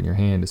you hold it in your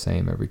hand the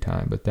same every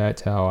time. But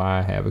that's how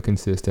I have a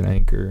consistent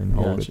anchor and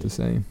hold it the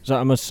same. So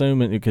I'm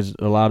assuming, because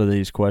a lot of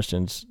these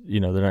questions, they're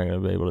not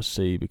going to be able to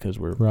see because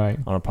we're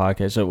on a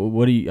podcast. So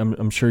what do you?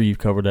 I'm sure you've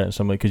covered that in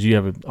some way, because you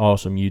have an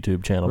awesome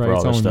YouTube channel for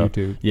all this stuff. It's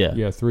on YouTube.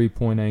 Yeah,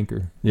 3-point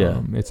anchor.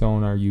 Yeah, it's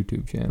on our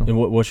YouTube channel. And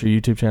what's your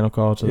YouTube channel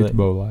called? So it's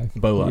Bow Life.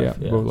 Bow Life.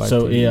 Yeah. Bow Life.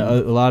 So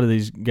TV. a lot of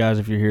these guys,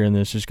 if you're hearing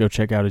this, just go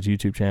check out his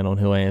YouTube channel and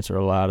he'll answer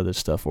a lot of this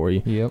stuff for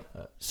you.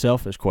 Yep.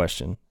 Selfish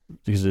question,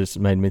 because it's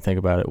made me think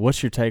about it.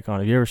 What's your take on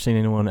it? Have you ever seen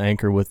anyone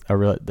anchor with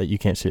that you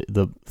can't see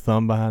the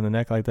thumb behind the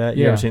neck like that?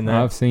 You ever seen that?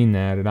 I've seen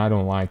that, and I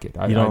don't like it.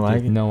 You don't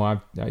like it? No,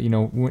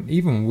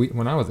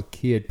 when I was a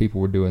kid,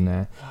 people were doing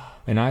that,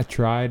 and I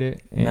tried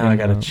it. And, now I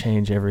got to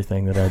change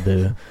everything that I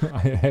do.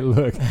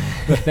 Look,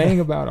 the thing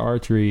about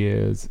archery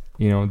is,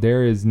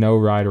 there is no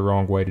right or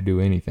wrong way to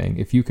do anything.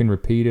 If you can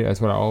repeat it,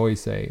 that's what I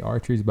always say.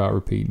 Archery is about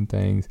repeating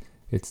things.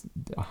 It's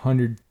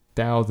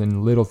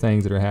 100,000 little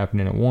things that are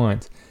happening at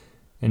once.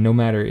 And no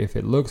matter if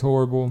it looks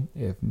horrible,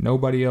 if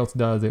nobody else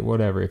does it,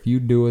 whatever, if you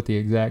do it the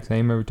exact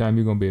same every time,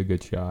 you're going to be a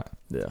good shot.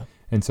 Yeah.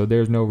 And so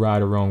there's no right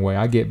or wrong way.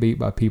 I get beat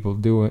by people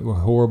doing it with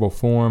horrible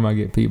form. I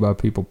get beat by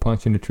people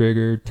punching the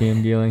trigger,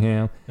 Tim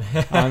Gillingham.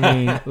 I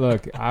mean,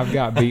 look, I've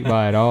got beat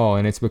by it all,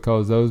 and it's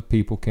because those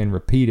people can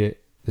repeat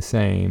it the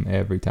same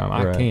every time.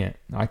 Right.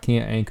 I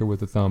can't anchor with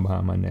the thumb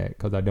behind my neck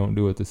because I don't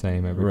do it the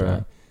same every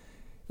time.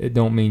 It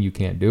don't mean you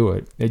can't do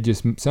it. It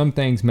just, some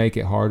things make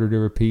it harder to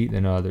repeat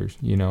than others,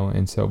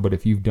 and so, but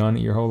if you've done it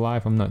your whole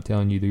life, I'm not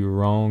telling you that you're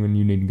wrong and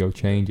you need to go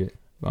change it.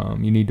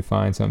 You need to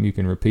find something you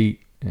can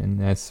repeat, and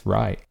that's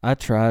right. I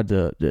tried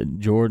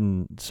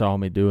Jordan saw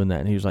me doing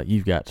that, and he was like,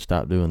 you've got to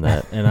stop doing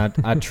that. And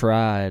I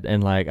tried,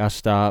 and I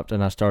stopped,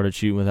 and I started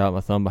shooting without my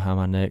thumb behind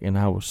my neck, and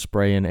I was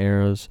spraying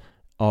arrows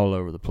all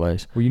over the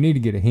place. Well, you need to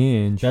get a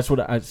hinge. That's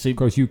what I see.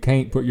 Because you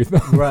can't put your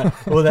thumb. Right.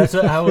 Well, that's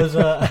what I was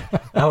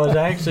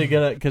actually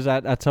going to, because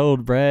I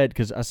told Brad,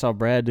 because I saw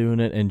Brad doing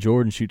it, and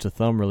Jordan shoots a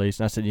thumb release.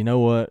 And I said, you know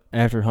what?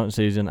 After hunting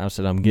season, I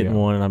said, I'm getting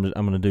one, and I'm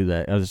going to do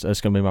that.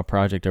 That's going to be my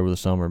project over the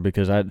summer,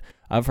 because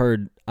I've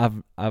heard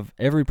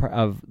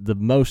the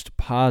most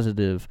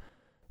positive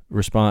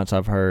response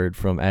I've heard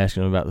from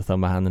asking them about the thumb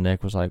behind the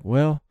neck was like,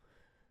 well,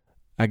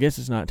 I guess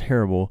it's not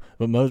terrible,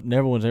 but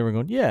everyone's ever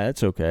going, yeah,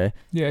 it's okay.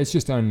 Yeah, it's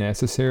just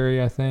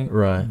unnecessary, I think.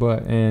 Right.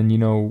 But, and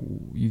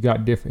you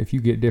got different, if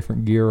you get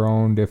different gear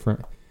on,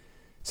 different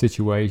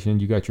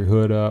situations, you got your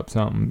hood up,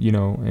 something,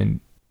 and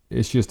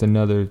it's just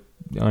another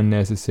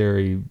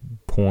unnecessary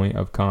point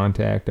of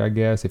contact, I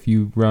guess. If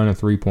you run a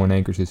 3-point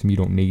anchor system, you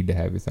don't need to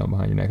have your thumb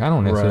behind your neck. I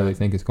don't necessarily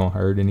think it's going to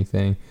hurt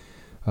anything,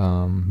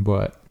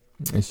 but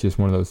it's just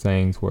one of those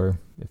things where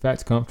if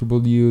that's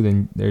comfortable to you,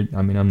 then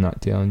I'm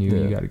not telling you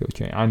you got to go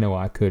change. I know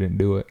I couldn't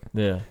do it.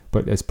 Yeah.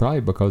 But it's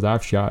probably because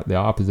I've shot the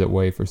opposite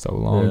way for so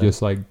long,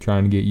 just like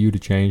trying to get you to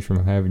change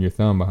from having your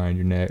thumb behind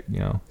your neck,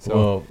 So,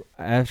 well,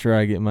 after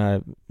I get my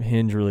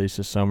hinge release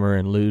this summer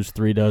and lose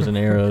 3 dozen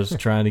arrows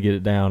trying to get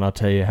it down, I'll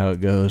tell you how it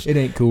goes. It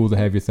ain't cool to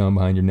have your thumb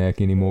behind your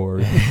neck anymore.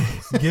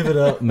 Give it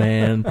up,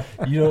 man.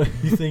 You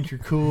think you're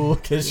cool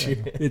because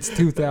it's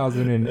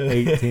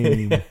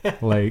 2018,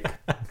 Lake.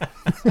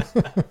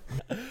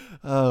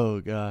 Oh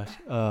gosh.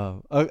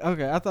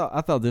 Okay. I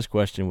thought this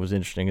question was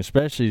interesting,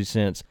 especially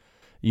since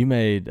you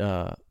made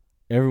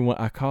everyone.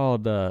 I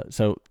called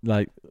so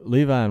like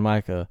Levi and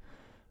Micah.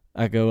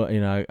 I go,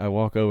 I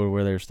walk over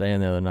where they were staying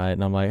the other night,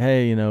 and I'm like,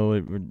 hey,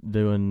 we're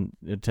telling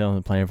them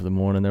the plan for the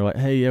morning. They're like,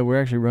 hey, yeah, we're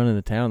actually running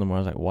to town in the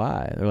morning. I was like,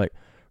 why? They're like,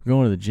 we're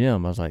going to the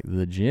gym. I was like,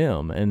 the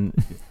gym, and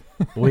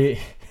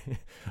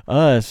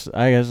us,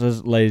 I guess,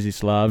 as lazy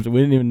slobs,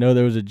 we didn't even know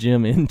there was a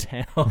gym in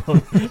town.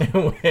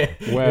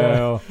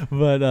 Well,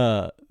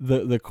 but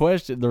the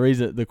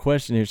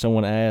question here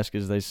someone asked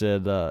is, they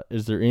said,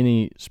 is there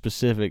any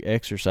specific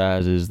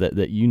exercises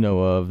that you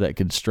know of that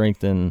could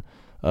strengthen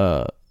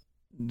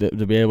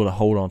to be able to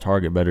hold on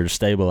target better, to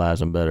stabilize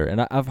them better?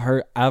 And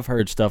I've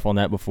heard stuff on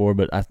that before,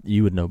 but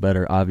you would know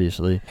better,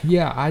 obviously.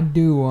 Yeah, I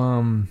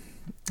do.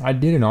 I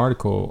did an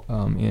article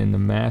in the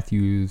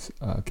Matthews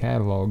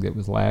catalog that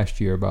was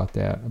last year about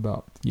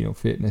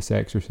fitness,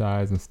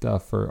 exercise, and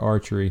stuff for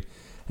archery.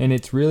 And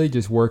it's really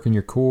just working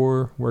your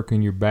core,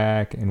 working your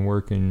back, and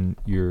working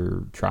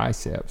your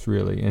triceps,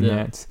 really. And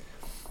that's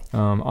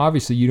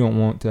obviously you don't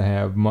want to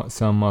have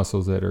some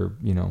muscles that are,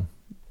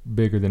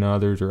 bigger than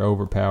others or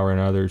overpowering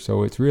others.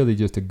 So it's really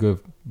just a good,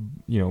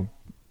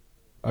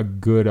 a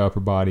good upper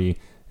body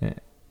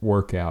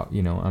workout.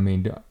 You know, I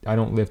mean, I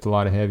don't lift a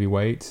lot of heavy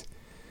weights.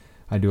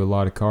 I do a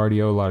lot of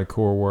cardio, a lot of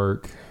core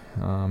work,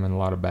 and a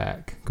lot of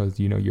back, because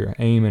you know you're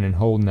aiming and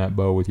holding that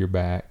bow with your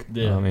back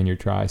and your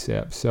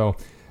triceps. So,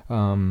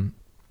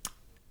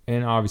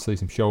 and obviously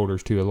some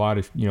shoulders too. A lot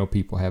of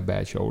people have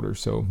bad shoulders,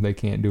 so they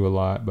can't do a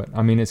lot. But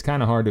I mean, it's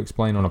kind of hard to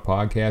explain on a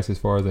podcast as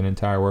far as an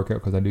entire workout,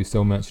 because I do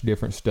so much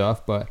different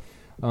stuff. But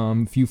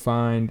if you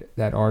find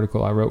that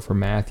article I wrote for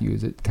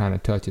Matthews, it kind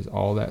of touches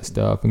all that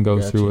stuff and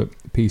goes through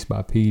it piece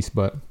by piece.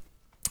 But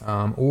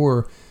I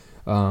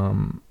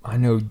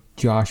know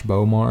Josh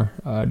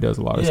Bomar does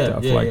a lot of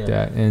stuff like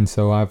that. And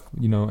so I've,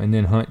 and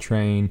then Hunt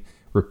Train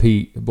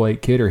Repeat,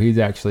 Blake Kidder, he's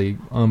actually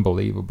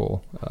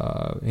unbelievable.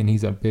 And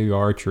he's a big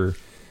archer.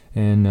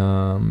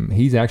 And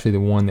he's actually the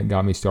one that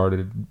got me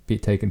started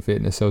taking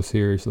fitness so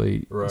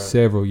seriously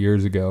several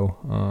years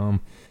ago.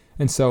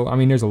 And so, I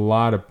mean, there's a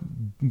lot of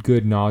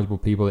good, knowledgeable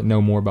people that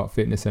know more about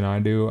fitness than I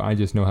do. I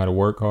just know how to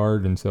work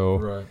hard. And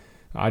so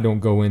I don't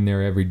go in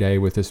there every day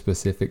with a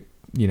specific,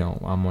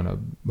 I'm going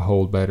to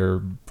hold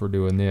better for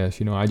doing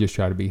this. I just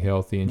try to be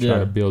healthy and try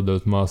to build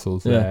those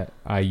muscles that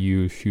I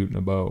use shooting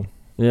a bow.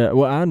 Yeah,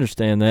 well, I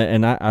understand that.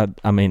 And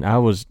I mean, I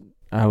was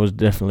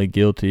definitely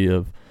guilty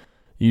of,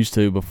 used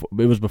to, before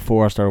it was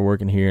before I started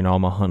working here, and all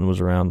my hunting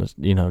was around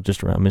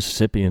just around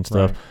Mississippi and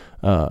stuff.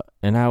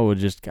 And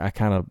I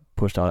kind of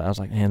pushed all that. I was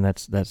like, man,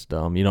 that's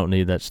dumb. You don't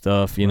need that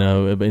stuff,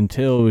 But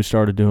until we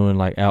started doing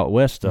like out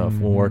west stuff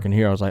when working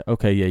here, I was like,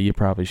 okay, yeah, you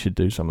probably should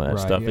do some of that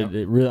stuff. Yeah.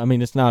 It really, I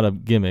mean, it's not a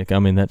gimmick. I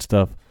mean, that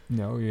stuff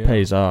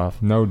pays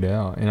off. No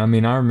doubt. And I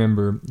mean, I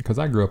remember, because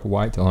I grew up a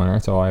whitetail hunter,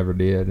 that's all I ever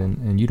did.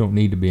 And you don't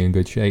need to be in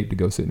good shape to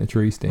go sit in a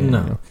tree stand.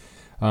 No.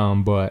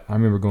 But I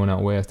remember going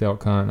out west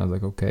elk hunting. I was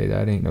like, okay,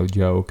 that ain't no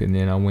joke. And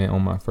then I went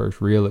on my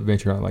first real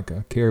adventure, like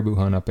a caribou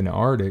hunt up in the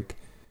Arctic.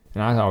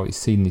 And I always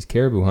seen these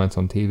caribou hunts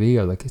on TV.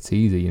 I was like, it's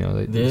easy,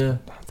 there's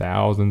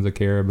thousands of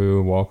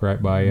caribou walk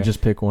right by you.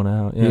 Just pick one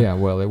out. Yeah,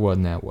 well, it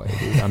wasn't that way,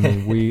 dude. I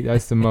mean,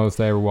 that's the most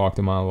I ever walked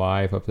in my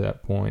life up to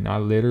that point. And I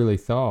literally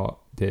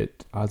thought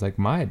that, I was like,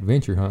 my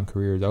adventure hunt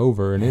career is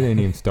over, and it ain't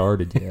even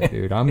started yet,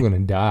 dude. I'm going to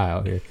die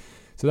out here.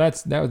 So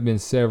that was been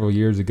several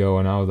years ago,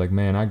 and I was like,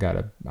 man, I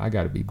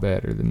gotta be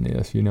better than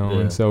this,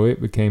 And so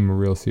it became a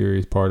real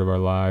serious part of our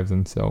lives.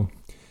 And so,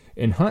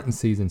 and hunting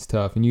season's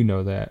tough, and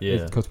that,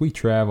 because we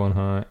travel and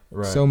hunt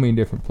so many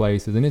different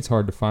places, and it's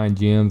hard to find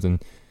gyms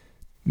and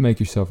make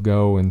yourself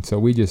go. And so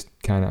we just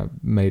kind of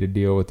made a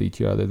deal with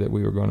each other that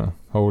we were going to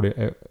hold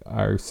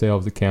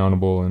ourselves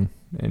accountable and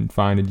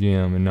find a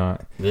gym, and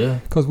not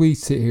because we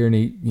sit here and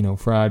eat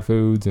fried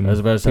foods and I was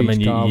about to say, you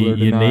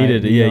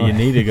needed you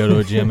need to go to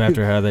a gym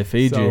after how they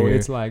feed you here.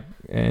 It's like,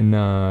 and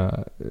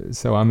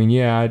so I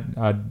mean, I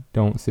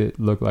don't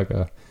look like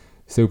a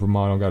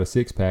supermodel, got a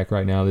six-pack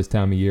right now this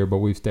time of year, but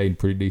we've stayed in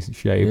pretty decent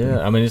shape.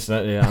 I mean, it's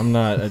not, I'm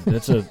not, I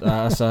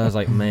was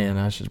like, man,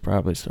 I should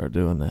probably start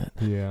doing that.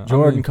 Yeah.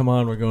 Jordan, come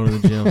on, we're going to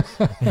the gym.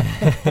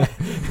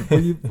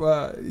 It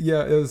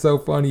was so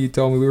funny. You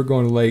told me we were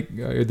going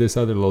to this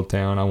other little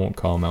town. I won't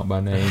call them out by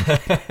name.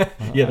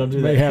 Don't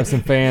do that. May have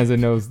some fans in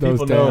those People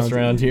towns. know us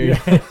around here.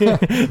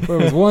 But it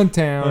was one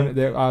town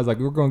that I was like,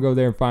 we're going to go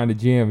there and find a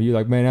gym. You're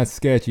like, man, that's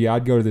sketchy.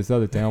 I'd go to this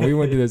other town. We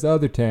went to this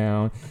other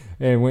town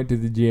and went to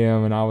the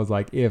gym, and I was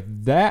like, if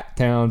that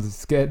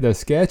town's the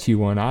sketchy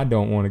one, I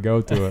don't want to go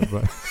to it.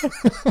 But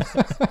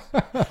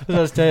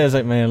I was telling you, I was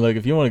like, man, look,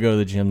 if you want to go to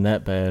the gym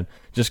that bad,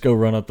 just go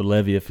run up the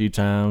levee a few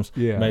times.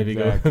 Yeah, maybe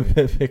exactly.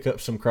 Go pick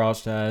up some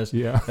cross ties.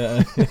 Yeah.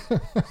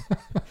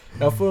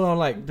 Full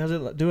on,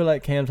 do it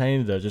like Cam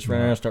Haney does. Just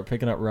run around and start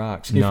picking up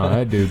rocks. No,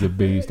 that dude's a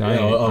beast. I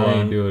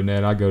ain't doing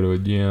that. I go to a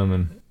gym,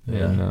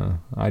 and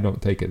I don't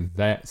take it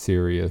that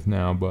serious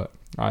now, but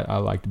I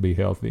like to be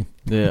healthy.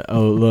 Yeah.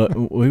 Oh, look,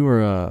 we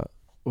were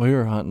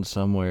hunting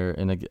somewhere,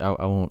 and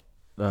I won't.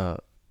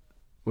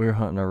 We were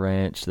hunting a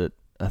ranch that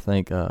I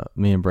think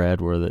me and Brad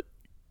were that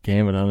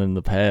Cam had hunted in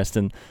the past,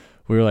 and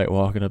we were like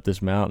walking up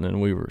this mountain,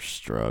 and we were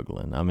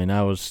struggling.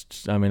 I was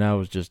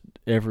just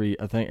every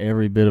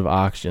bit of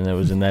oxygen that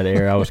was in that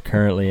air, I was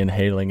currently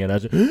inhaling it. I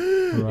just,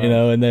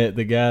 and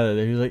the guy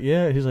that he was like,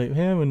 he's like,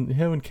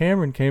 when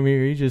Cameron came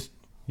here, he just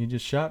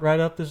shot right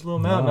up this little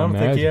mountain. I don't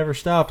think he ever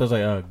stopped. I was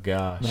like, oh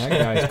gosh, that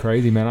guy's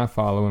crazy, man. I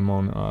follow him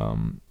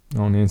on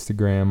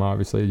Instagram,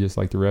 obviously, just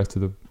like the rest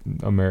of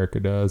America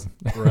does.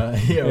 Right.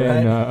 Yeah.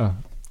 And,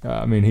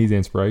 I mean, he's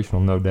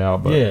inspirational, no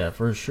doubt. But yeah,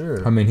 for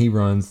sure. I mean, he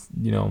runs,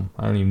 I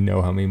don't even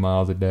know how many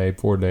miles a day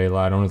before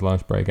daylight, on his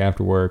lunch break,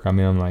 after work. I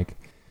mean, I'm like,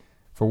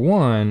 for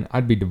one,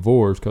 I'd be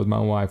divorced because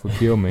my wife would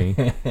kill me.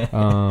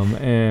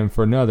 And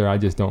for another, I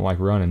just don't like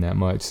running that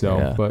much.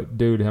 So, but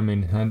dude, I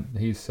mean,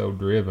 he's so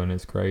driven,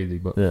 it's crazy.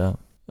 But yeah.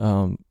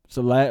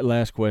 So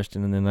last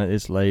question, and then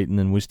it's late, and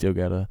then we still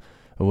gotta.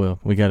 Well,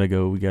 we gotta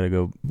go.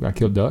 I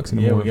killed ducks in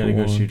the morning. Yeah, we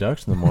gotta go shoot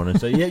ducks in the morning.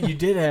 So yeah, you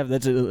did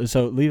have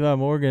so Levi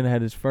Morgan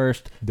had his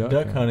first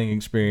duck hunting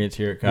experience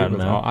here at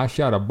Cottonmouth. I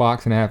shot a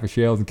box and a half of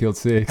shells and killed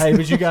 6. Hey,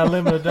 but you got a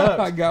limit of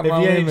ducks. I got if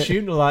my you limit. ain't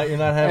shooting a lot, you're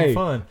not having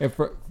fun. If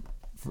for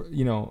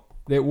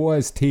it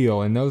was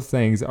teal, and those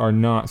things are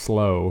not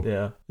slow.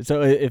 Yeah.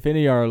 So if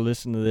any of y'all are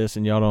listening to this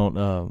and y'all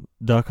don't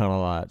duck hunt a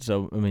lot,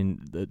 so I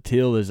mean, the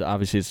teal is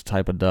obviously it's a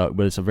type of duck,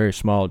 but it's a very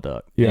small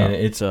duck. Yeah. And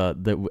it's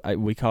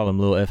we call them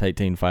little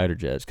F-18 fighter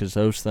jets because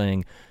those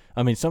things.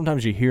 I mean,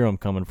 sometimes you hear them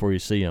coming before you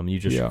see them. You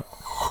just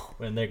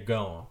and they're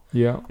gone.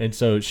 Yeah. And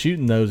so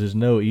shooting those is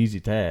no easy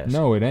task.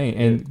 No, it ain't.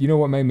 And you know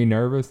what made me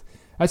nervous?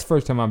 That's the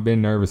first time I've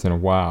been nervous in a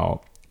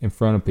while in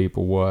front of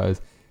people was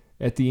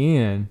at the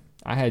end.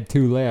 I had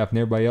 2 left and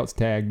everybody else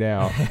tagged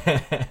out.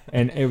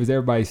 And it was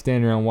everybody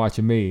standing around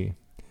watching me.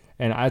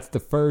 And that's the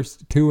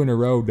first 2 in a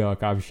row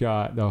duck I've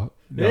shot the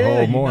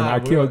whole morning. I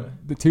killed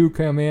the 2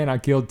 come in. I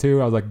killed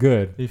 2. I was like,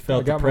 good. You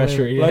felt the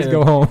pressure. Let's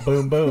go home.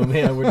 Boom, boom.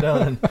 Yeah, we're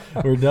done.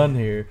 We're done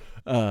here.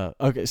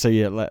 Okay, so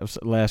yeah,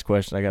 last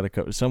question I got to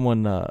cover.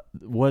 Someone,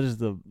 what is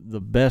the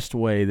best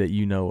way that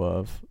you know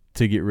of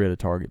to get rid of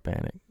target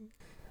panic?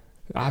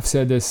 I've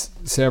said this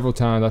several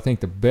times. I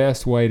think the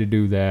best way to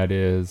do that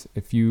is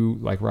if you,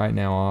 like right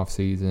now, off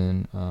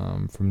season,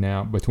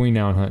 between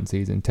now and hunting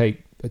season,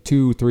 take a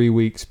 2-3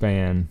 week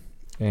span.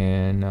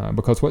 And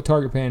because what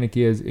target panic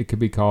is, it could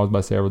be caused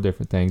by several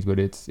different things, but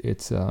it's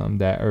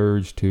that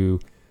urge to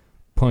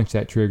punch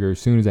that trigger as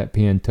soon as that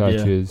pin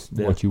touches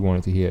what you want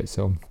it to hit.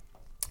 So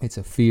it's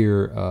a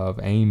fear of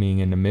aiming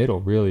in the middle,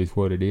 really, is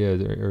what it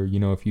is. Or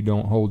if you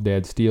don't hold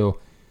dead still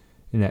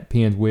and that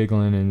pin's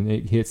wiggling and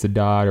it hits the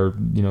dot or,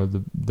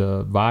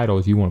 the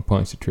vitals, you want to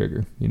punch the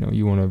trigger.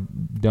 You want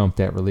to dump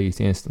that release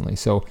instantly.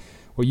 So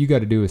what you got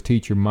to do is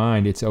teach your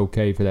mind it's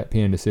okay for that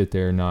pin to sit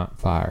there and not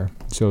fire.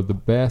 So the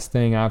best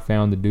thing I've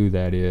found to do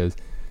that is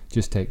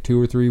just take 2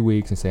 or 3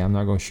 weeks and say, I'm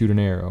not going to shoot an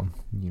arrow.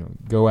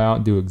 Go out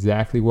and do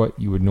exactly what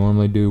you would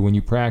normally do when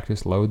you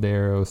practice. Load the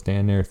arrow,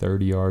 stand there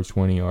 30 yards,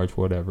 20 yards,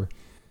 whatever.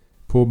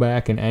 Pull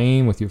back and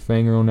aim with your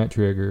finger on that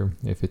trigger,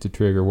 if it's a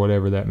trigger,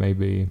 whatever that may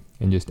be,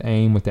 and just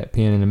aim with that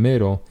pin in the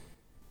middle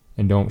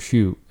and don't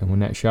shoot. And when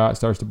that shot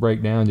starts to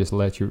break down, just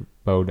let your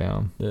bow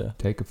down. Yeah.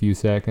 Take a few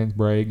seconds,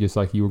 break, just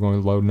like you were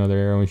going to load another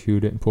arrow and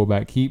shoot it and pull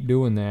back. Keep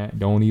doing that.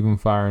 Don't even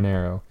fire an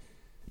arrow.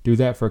 Do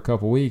that for a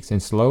couple weeks,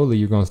 and slowly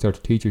you're going to start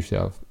to teach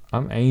yourself,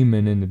 I'm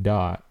aiming in the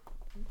dot,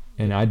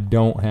 and I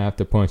don't have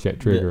to punch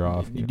that trigger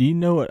off. Do you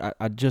know what?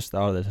 I just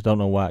thought of this. I don't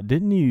know why.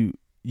 Didn't you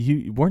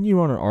weren't you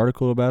on an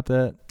article about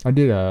that? I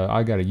did.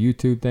 I got a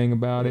YouTube thing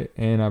about it,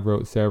 and I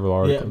wrote several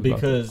articles. Yeah,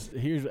 because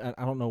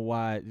I don't know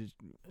why.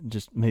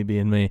 Just me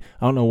being me.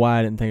 I don't know why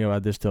I didn't think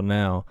about this till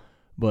now.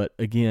 But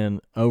again,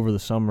 over the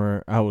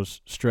summer, I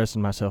was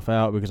stressing myself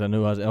out because I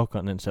knew I was elk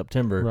hunting in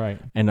September. Right.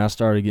 And I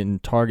started getting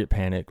target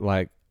panic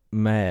like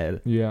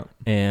mad. Yeah.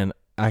 And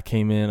I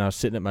came in. I was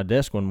sitting at my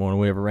desk one morning.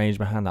 We have a range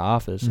behind the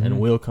office, and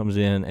Will comes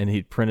in and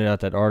he printed out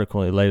that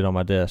article and he laid it on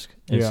my desk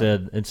and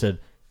said.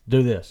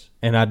 Do this.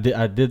 And I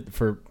did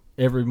for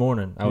every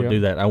morning. I would do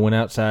that. I went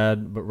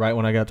outside, but right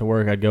when I got to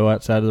work, I'd go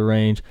outside of the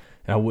range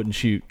and I wouldn't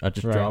shoot. I'd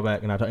just draw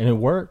back and it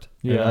worked.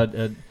 Yeah.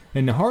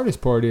 And the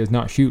hardest part is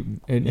not shooting.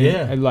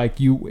 And like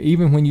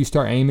even when you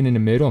start aiming in the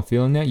middle and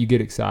feeling that, you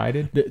get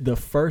excited. The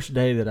first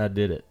day that I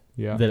did it,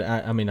 that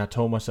I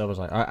told myself, I was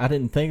like, I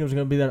didn't think it was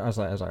going to be that. I was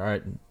like, all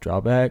right, draw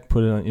back,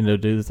 put it on,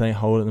 do the thing,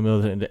 hold it in the middle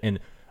of it. And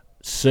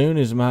as soon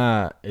as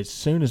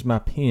my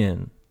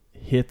pin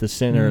hit the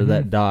center of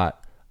that dot,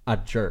 I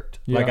jerked.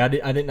 Like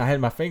I had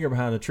my finger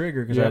behind the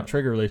trigger because I had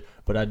trigger release,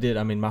 but I did.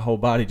 I mean, my whole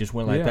body just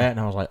went like that, and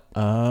I was like,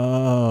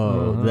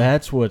 "Oh,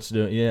 that's what's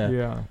doing." Yeah.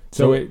 Yeah.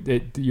 So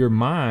your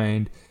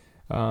mind,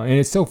 and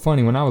it's so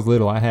funny. When I was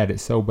little, I had it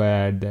so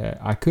bad that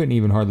I couldn't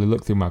even hardly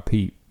look through my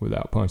peep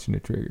without punching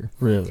the trigger.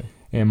 Really.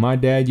 And my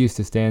dad used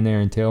to stand there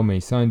and tell me,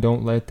 "Son,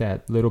 don't let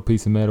that little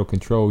piece of metal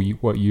control you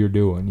what you're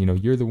doing.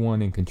 You're the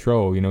one in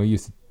control. He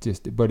used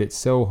to but it's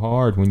so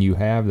hard when you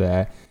have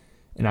that."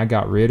 And I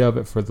got rid of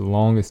it for the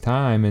longest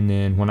time. And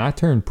then when I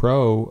turned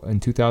pro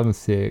in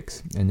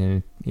 2006, and then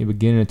in the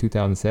beginning of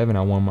 2007,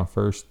 I won my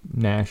first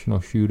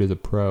national shoot as a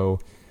pro.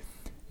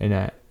 And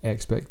that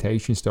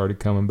expectation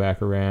started coming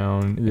back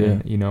around.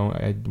 Yeah. And,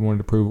 I wanted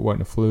to prove it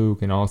wasn't a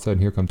fluke. And all of a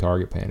sudden, here come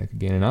target panic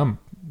again. And I'm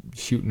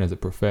shooting as a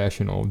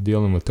professional,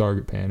 dealing with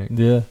target panic.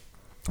 Yeah.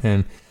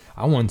 And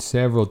I won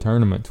several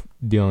tournaments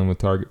dealing with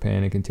target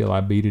panic until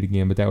I beat it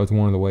again, but that was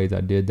one of the ways I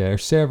did that.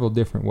 There's several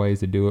different ways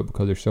to do it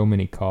because there's so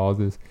many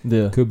causes.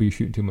 Yeah. It could be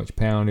shooting too much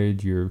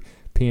poundage, your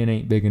pin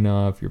ain't big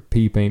enough, your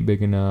peep ain't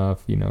big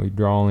enough, your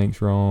draw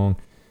link's wrong,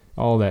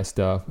 all that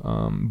stuff.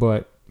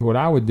 But what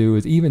I would do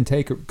is even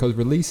because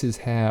releases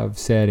have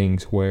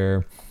settings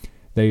where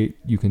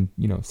you can,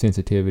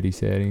 sensitivity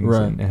settings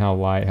right. and how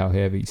light, how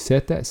heavy.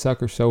 Set that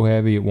sucker so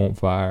heavy it won't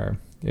fire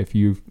if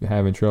you're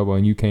having trouble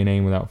and you can't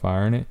aim without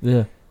firing it.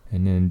 Yeah.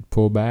 And then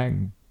pull back,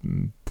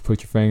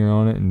 put your finger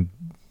on it, and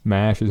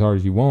mash as hard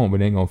as you want, but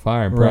it ain't going to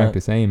fire and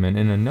practice aiming.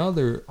 And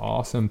another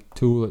awesome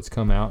tool that's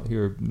come out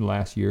here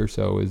last year or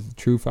so is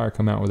TrueFire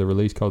come out with a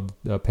release called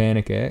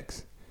Panic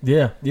X.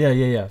 Yeah.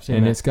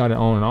 And it's got an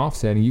on and off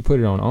setting. You put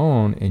it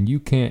on, and you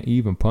can't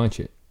even punch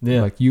it.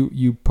 Yeah. Like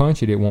you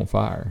punch it, it won't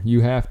fire. You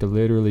have to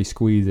literally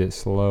squeeze it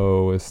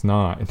slow as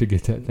snot to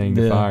get that thing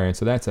to fire. And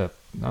so that's a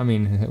I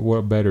mean,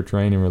 what better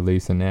training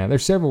release than that?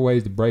 There's several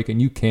ways to break it,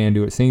 and you can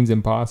do it. It seems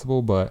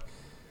impossible, but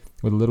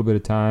with a little bit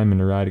of time and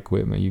the right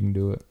equipment, you can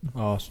do it.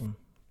 Awesome.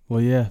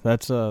 Well, yeah,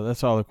 that's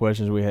all the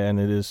questions we had, and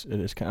it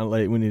is kind of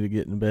late. We need to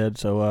get in bed,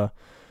 so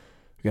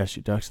we got to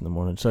shoot ducks in the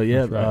morning. So,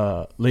 yeah,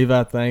 right.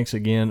 Levi, thanks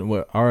again.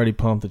 We're already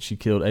pumped that you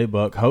killed a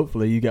buck.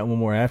 Hopefully you got one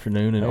more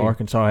afternoon, and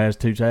Arkansas has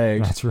 2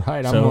 tags. That's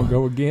right. I'm going to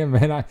go again,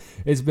 man.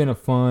 It's been a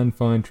fun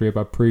trip.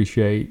 I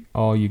appreciate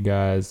all you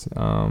guys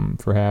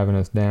for having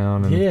us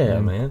down.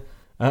 And, man.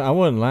 I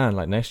wasn't lying.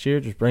 Like, next year,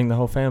 just bring the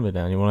whole family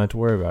down. You won't have to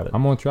worry about it.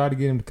 I'm going to try to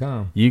get him to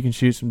come. You can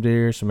shoot some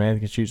deer. Samantha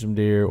can shoot some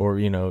deer. Or,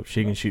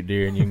 she can shoot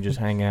deer, and you can just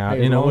hang out.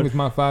 Hey, as long as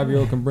my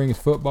 5-year-old can bring his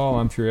football,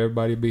 I'm sure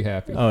everybody will be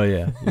happy. Oh,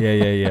 yeah.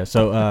 Yeah.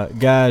 So,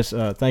 guys,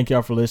 thank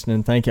y'all for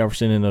listening. Thank y'all for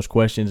sending in those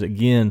questions.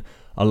 Again,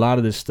 a lot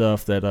of this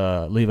stuff that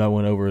Levi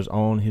went over is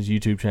on his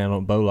YouTube channel,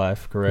 Bow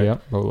Life, correct?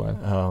 Yep, Bow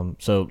Life.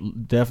 So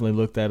definitely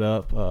look that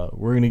up.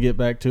 We're going to get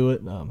back to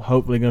it.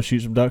 Hopefully going to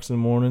shoot some ducks in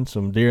the morning,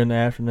 some deer in the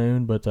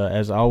afternoon. But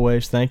as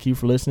always, thank you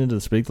for listening to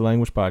the Speak the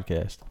Language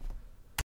podcast.